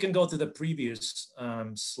Holly, maybe you can go to the previous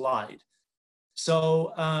slide.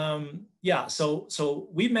 So yeah, so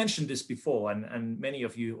we mentioned this before, and many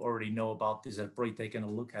of you already know about this, have probably taken a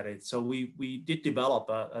look at it. So we did develop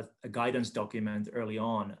a guidance document early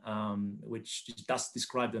on, which does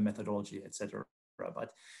describe the methodology, etc.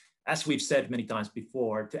 But as we've said many times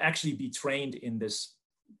before, to actually be trained in this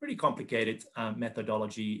pretty complicated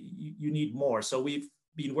methodology, you need more. So we've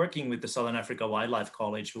been working with the Southern Africa Wildlife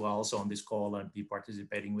College, who are also on this call and be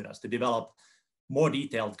participating with us, to develop more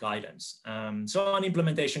detailed guidance. So an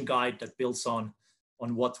implementation guide that builds on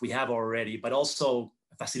what we have already, but also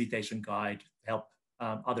a facilitation guide to help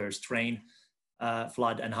others train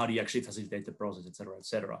FLoD and how do you actually facilitate the process, et cetera, et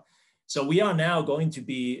cetera. So we are now going to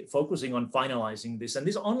be focusing on finalizing this. And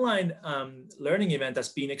this online learning event has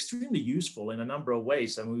been extremely useful in a number of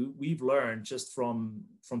ways. And we've learned just from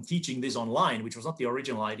teaching this online, which was not the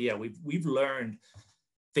original idea, we've learned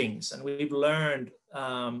things, and we've learned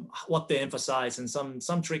what to emphasize and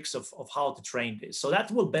some tricks of how to train this. So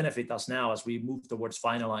that will benefit us now as we move towards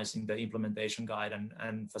finalizing the implementation guide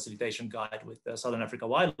and facilitation guide with the Southern Africa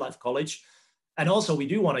Wildlife College. And also we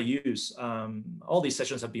do want to use, all these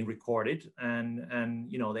sessions have been recorded, and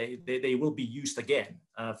you know, they will be used again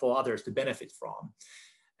for others to benefit from.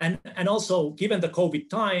 And also, given the COVID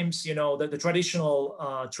times, you know, the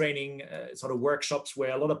traditional training sort of workshops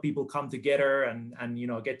where a lot of people come together and you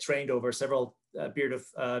know, get trained over several period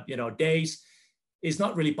of you know, days is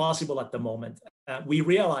not really possible at the moment. We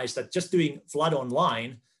realize that just doing FLoD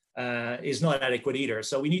online is not adequate either.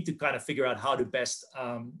 So we need to kind of figure out how to best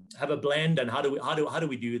have a blend, and how do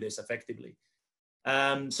we do this effectively.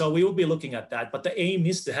 So we will be looking at that, but the aim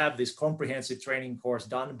is to have this comprehensive training course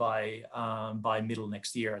done by middle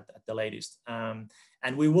next year at the latest.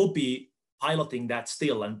 And we will be piloting that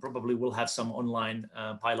still, and probably we'll have some online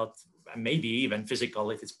pilot, maybe even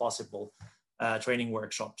physical if it's possible, training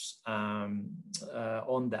workshops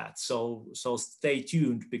on that. So stay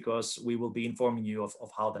tuned, because we will be informing you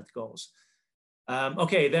of how that goes.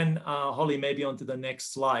 Okay, then Holly, maybe on to the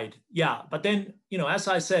next slide. Yeah, but then, you know, as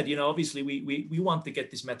I said, you know, obviously we want to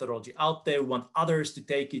get this methodology out there. We want others to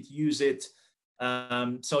take it, use it,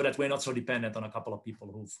 so that we're not so dependent on a couple of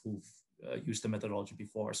people who've used the methodology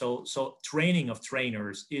before. So training of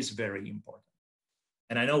trainers is very important.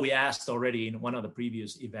 And I know we asked already in one of the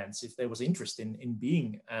previous events if there was interest in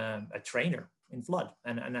being a trainer in FLoD,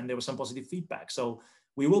 and there was some positive feedback. So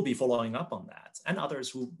we will be following up on that, and others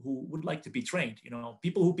who would like to be trained. You know,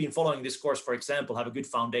 people who've been following this course, for example, have a good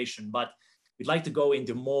foundation, but we'd like to go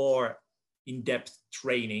into more in-depth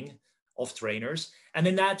training of trainers. And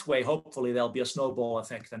in that way, hopefully there'll be a snowball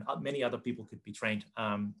effect, and many other people could be trained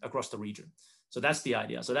across the region. So that's the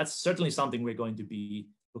idea. So that's certainly something we're going to be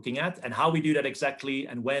looking at, and how we do that exactly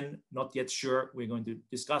and when, not yet sure. We're going to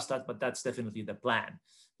discuss that, but that's definitely the plan,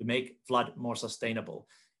 to make FLoD more sustainable.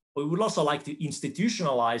 We would also like to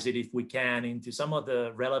institutionalize it, if we can, into some of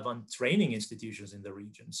the relevant training institutions in the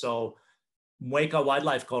region. So Mweka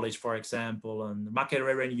Wildlife College, for example, and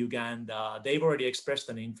Makerere in Uganda, they've already expressed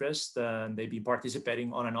an interest, and they've been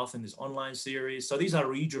participating on and off in this online series. So these are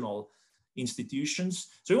regional institutions.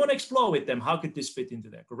 So we want to explore with them, how could this fit into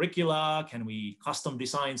their curricula? Can we custom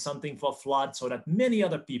design something for FLoD so that many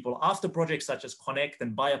other people, after projects such as Connect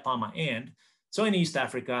and BIOPAMA end, so in East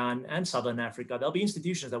Africa and Southern Africa, there'll be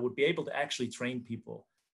institutions that would be able to actually train people,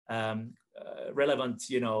 relevant,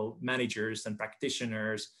 you know, managers and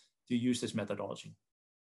practitioners to use this methodology.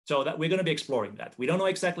 So that we're going to be exploring that. We don't know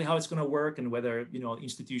exactly how it's going to work, and whether, you know,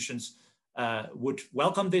 institutions would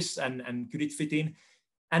welcome this, and could it fit in.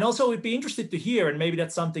 And also, we'd be interested to hear, and maybe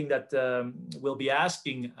that's something that we'll be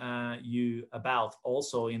asking you about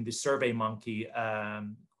also in the SurveyMonkey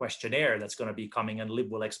questionnaire that's going to be coming, and Liv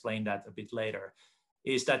will explain that a bit later,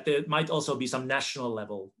 is that there might also be some national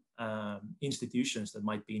level institutions that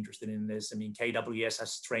might be interested in this. I mean, KWS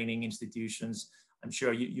has training institutions. I'm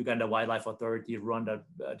sure Uganda Wildlife Authority, Rwanda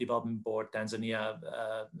Development Board, Tanzania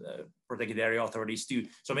Protected Area Authorities too.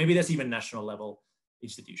 So maybe there's even national level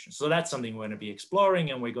institutions. So that's something we're going to be exploring,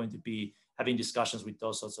 and we're going to be having discussions with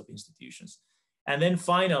those sorts of institutions. And then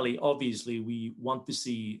finally, obviously, we want to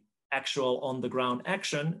see actual on-the-ground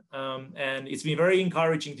action. And it's been very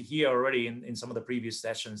encouraging to hear already in some of the previous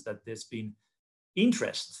sessions that there's been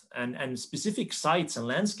interest and specific sites and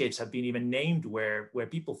landscapes have been even named where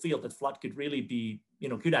people feel that FLoD could really be,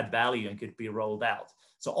 could add value and could be rolled out.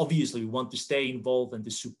 So obviously we want to stay involved and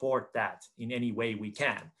to support that in any way we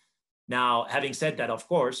can. Now, having said that, of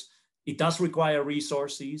course, it does require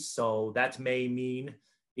resources. So that may mean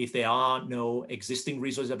if there are no existing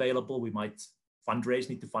resources available, we might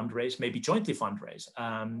need to fundraise, maybe jointly fundraise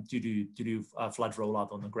to do FLoD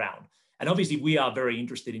rollout on the ground. And obviously we are very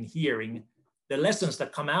interested in hearing the lessons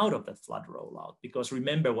that come out of that FLoD rollout, because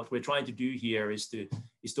remember what we're trying to do here is to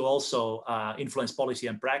also influence policy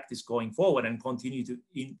and practice going forward and continue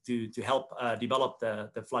to help develop the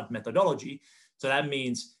FLoD methodology. So that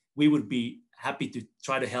means we would be happy to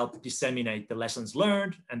try to help disseminate the lessons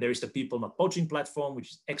learned. And there is the People Not Poaching platform,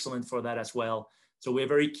 which is excellent for that as well. So we're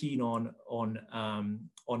very keen on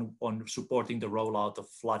supporting the rollout of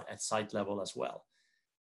FLoD at site level as well.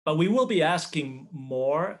 But we will be asking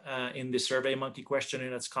more in the SurveyMonkey questionnaire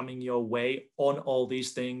that's coming your way on all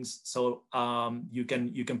these things. So you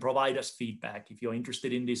can provide us feedback if you're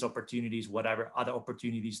interested in these opportunities, whatever other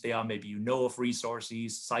opportunities they are, maybe of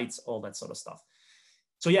resources, sites, all that sort of stuff.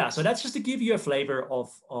 So yeah, so that's just to give you a flavor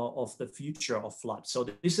of the future of FLoD. So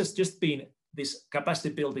this has just been this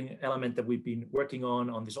capacity building element that we've been working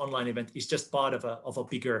on this online event is just part of a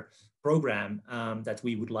bigger program that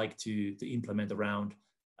we would like to implement around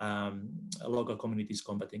local communities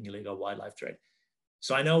combating illegal wildlife trade.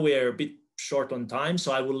 So I know we're a bit short on time,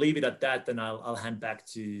 so I will leave it at that, and I'll hand back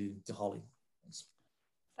to Holly.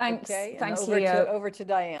 Thanks. Okay, thanks, Leo. Over to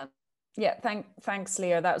Diane. Yeah, thanks,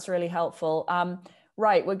 Leo. That was really helpful.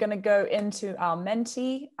 Right, we're going to go into our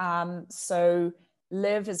Menti. So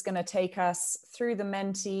Liv is going to take us through the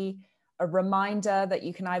Menti. A reminder that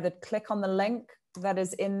you can either click on the link that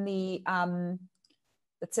is in the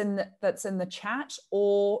that's in the chat,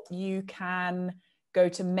 or you can go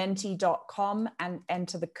to menti.com and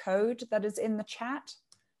enter the code that is in the chat.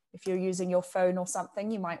 If you're using your phone or something,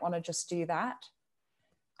 you might want to just do that.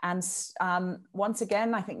 And once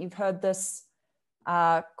again, I think you've heard this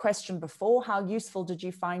question before. How useful did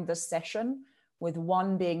you find this session, with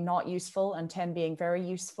 1 being not useful and 10 being very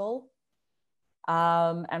useful?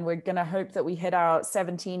 And we're going to hope that we hit our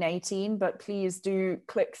 17, 18, but please do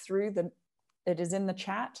click through it is in the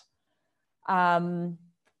chat.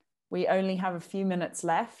 We only have a few minutes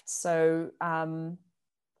left. So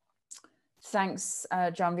thanks,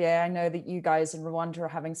 Janvier. I know that you guys in Rwanda are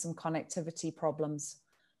having some connectivity problems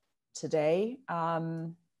today.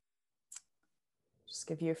 Just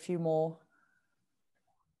give you a few more,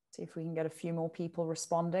 see if we can get a few more people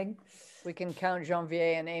responding. We can count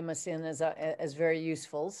Janvier and Amos in as very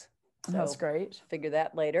usefuls. So that's great. Figure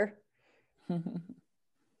that later.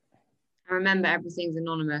 Remember, everything's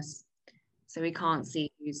anonymous, so we can't see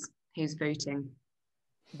who's voting.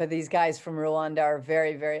 But these guys from Rwanda are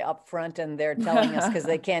very, very upfront, and they're telling us because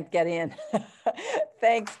they can't get in.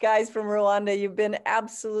 Thanks, guys from Rwanda. You've been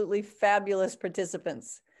absolutely fabulous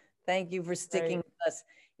participants. Thank you for sticking with us,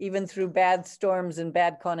 even through bad storms and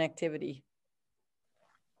bad connectivity.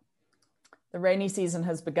 The rainy season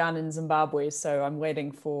has begun in Zimbabwe, so I'm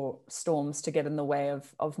waiting for storms to get in the way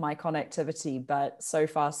of my connectivity, but so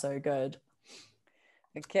far so good.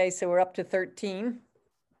 Okay, so we're up to 13.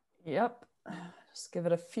 Yep, just give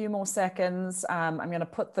it a few more seconds. I'm going to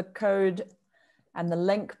put the code and the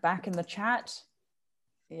link back in the chat.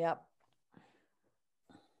 Yep.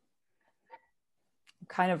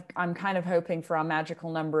 I'm kind of hoping for our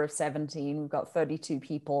magical number of 17. We've got 32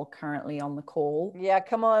 people currently on the call. Yeah,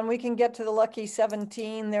 come on, we can get to the lucky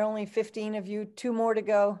 17. There are only 15 of you, 2 more to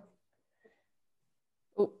go.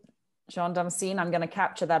 Oh, Jean Damascene, I'm going to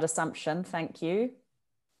capture that assumption. Thank you.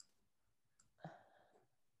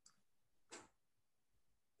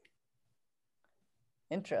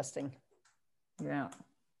 Interesting. Yeah.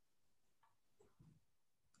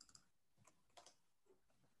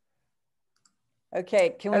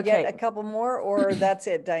 Okay, can we get a couple more, or that's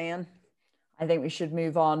it, Diane? I think we should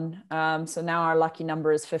move on. So now our lucky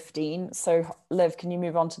number is 15. So Liv, can you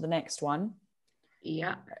move on to the next one?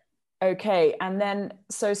 Yeah. Okay, and then,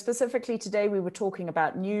 so specifically today we were talking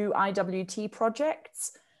about new IWT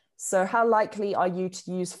projects. So how likely are you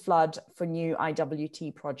to use FLoD for new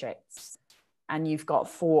IWT projects? And you've got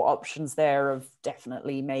 4 options there of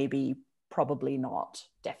definitely, maybe, probably not,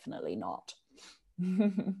 definitely not.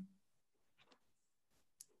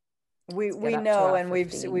 We know, and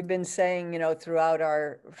we've been saying, you know, throughout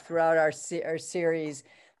our series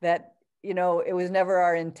that you know, it was never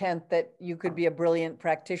our intent that you could be a brilliant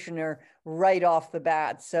practitioner right off the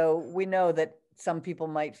bat. So we know that some people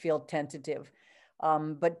might feel tentative,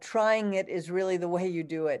 but trying it is really the way you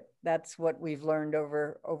do it. That's what we've learned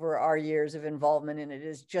over our years of involvement in it,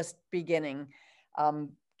 is just beginning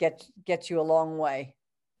gets you a long way.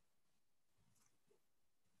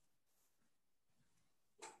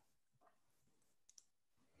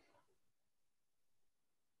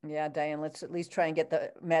 Yeah, Diane, let's at least try and get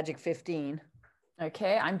the magic 15.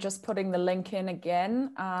 Okay, I'm just putting the link in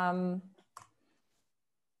again. I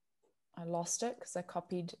lost it because I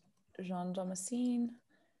copied Jean Damascene.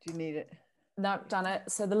 Do you need it? No, done it.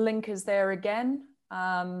 So the link is there again.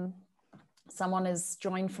 Someone is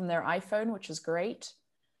joined from their iPhone, which is great.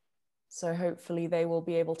 So hopefully they will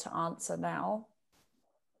be able to answer now.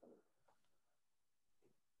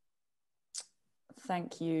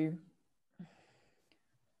 Thank you.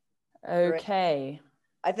 Okay.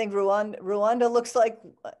 I think Rwanda looks like.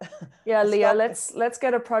 Yeah, Leo, let's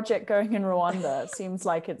get a project going in Rwanda. It seems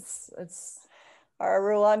like it's. Our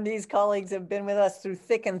Rwandese colleagues have been with us through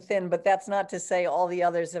thick and thin, but that's not to say all the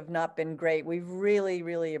others have not been great. We've really,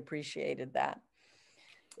 really appreciated that.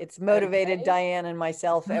 It's motivated Diane and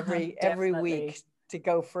myself every week to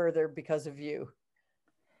go further because of you.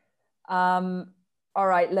 All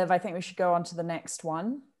right, Liv, I think we should go on to the next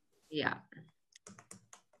one. Yeah.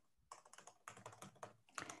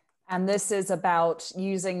 And this is about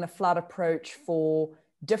using the FLoD approach for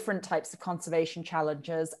different types of conservation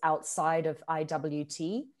challenges outside of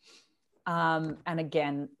IWT. And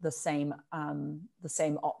again, the same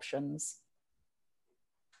options.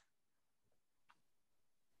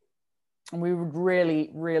 And we would really,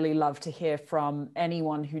 really love to hear from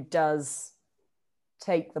anyone who does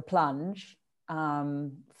take the plunge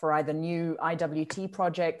for either new IWT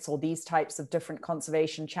projects or these types of different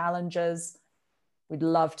conservation challenges. We'd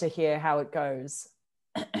love to hear how it goes.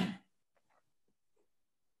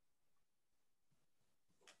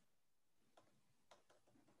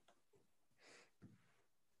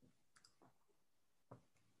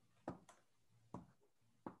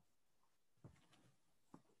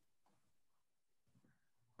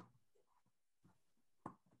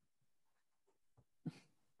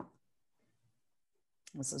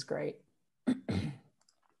 This is great.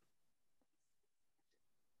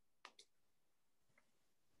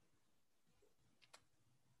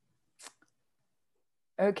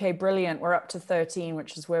 Okay, brilliant. We're up to 13,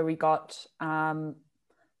 which is where we got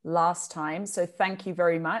last time. So thank you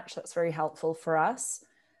very much. That's very helpful for us.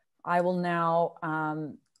 I will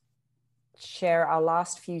now share our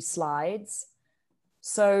last few slides.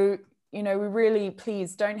 So, you know, we really,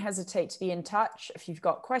 please don't hesitate to be in touch. If you've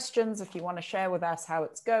got questions, if you want to share with us how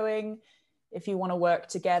it's going, if you want to work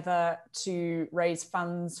together to raise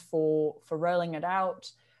funds for rolling it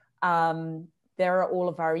out, there are all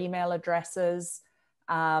of our email addresses.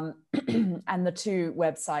 And the two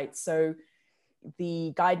websites. So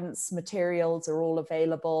the guidance materials are all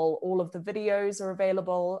available. All of the videos are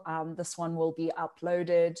available. This one will be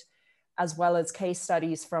uploaded, as well as case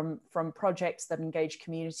studies from projects that engage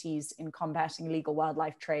communities in combating illegal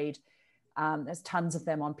wildlife trade. There's tons of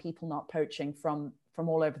them on People Not Poaching from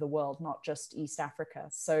all over the world, not just East Africa.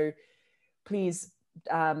 So please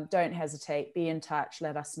don't hesitate, be in touch,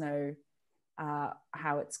 let us know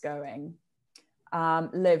how it's going.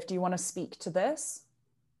 Liv, do you want to speak to this?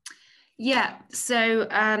 Yeah, so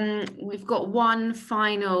we've got one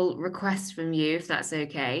final request from you, if that's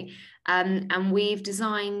okay. And we've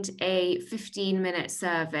designed a 15-minute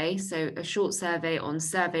survey, so a short survey on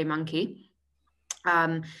SurveyMonkey,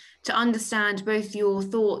 to understand both your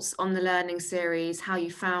thoughts on the learning series, how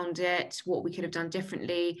you found it, what we could have done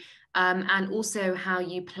differently, and also how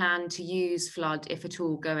you plan to use FLoD, if at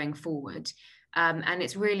all, going forward. And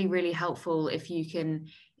it's really, really helpful if you can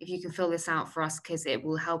fill this out for us, because it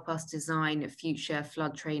will help us design future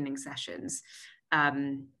FLoD training sessions.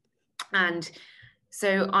 And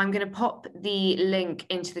so I'm going to pop the link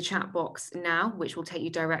into the chat box now, which will take you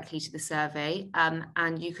directly to the survey.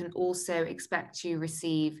 And you can also expect to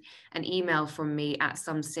receive an email from me at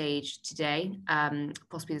some stage today,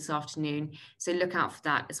 possibly this afternoon. So look out for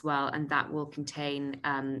that as well. And that will contain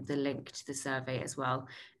the link to the survey as well.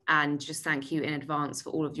 And just thank you in advance for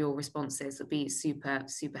all of your responses. It'll be super,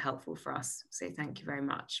 super helpful for us. So thank you very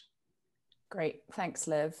much. Great. Thanks,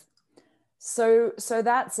 Liv. So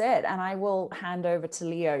that's it. And I will hand over to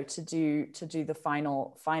Leo to do the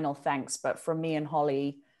final thanks. But from me and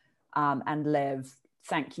Holly and Liv,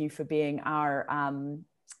 thank you for being our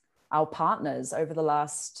partners over the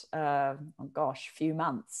last, few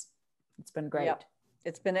months. It's been great. Yep.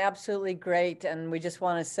 It's been absolutely great. And we just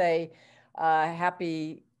want to say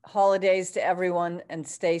happy holidays to everyone, and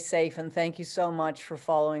stay safe. And thank you so much for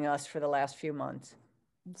following us for the last few months.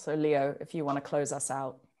 So Leo, if you want to close us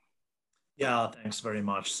out. Yeah, thanks very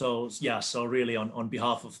much. So yeah, so really on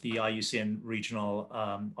behalf of the IUCN Regional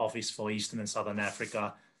Office for Eastern and Southern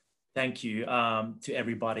Africa, thank you to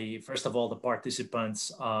everybody. First of all, the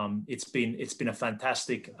participants. It's been a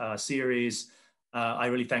fantastic series. I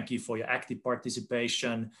really thank you for your active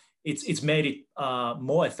participation. It's made it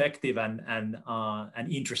more effective and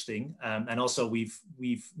interesting. And also we've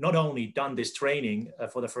not only done this training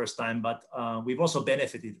for the first time, but we've also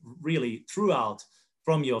benefited really throughout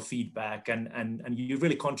from your feedback, and you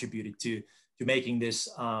really contributed to making this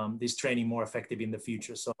this training more effective in the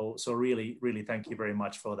future. So really thank you very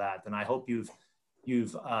much for that. And I hope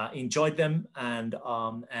you've enjoyed them, and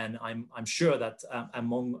I'm sure that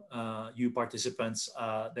among you participants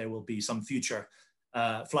there will be some future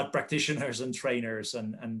FLoD practitioners and trainers,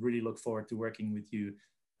 and really look forward to working with you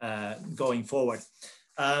going forward.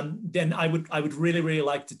 Then I would really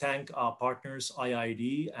like to thank our partners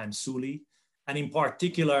IIED and SULI, and in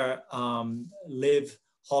particular Liv,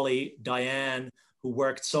 Holly, Diane, who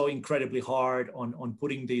worked so incredibly hard on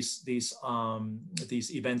putting these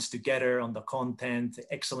events together, on the content,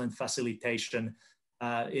 excellent facilitation.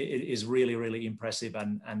 It is really impressive,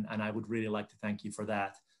 and I would really like to thank you for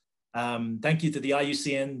that. Thank you to the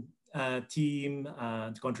IUCN team,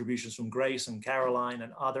 contributions from Grace and Caroline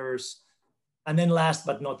and others. And then last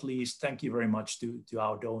but not least, thank you very much to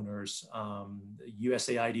our donors,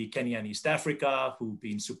 USAID Kenya and East Africa, who've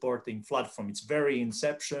been supporting FLoD from its very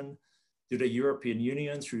inception, to the European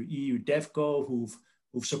Union through EU DevCo,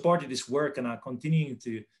 who've supported this work and are continuing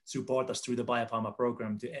to support us through the BIOPAMA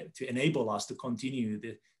program to enable us to continue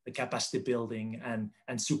the capacity building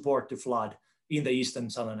and support the FLoD in the East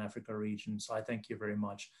and Southern Africa region. So I thank you very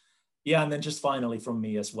much. Yeah, and then just finally from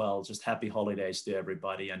me as well, just happy holidays to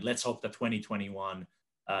everybody. And let's hope that 2021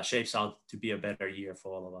 shapes out to be a better year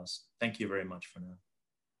for all of us. Thank you very much for now.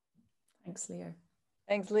 Thanks, Leo.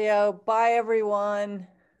 Thanks, Leo. Bye, everyone.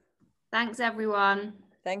 Thanks, everyone.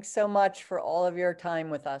 Thanks so much for all of your time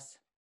with us.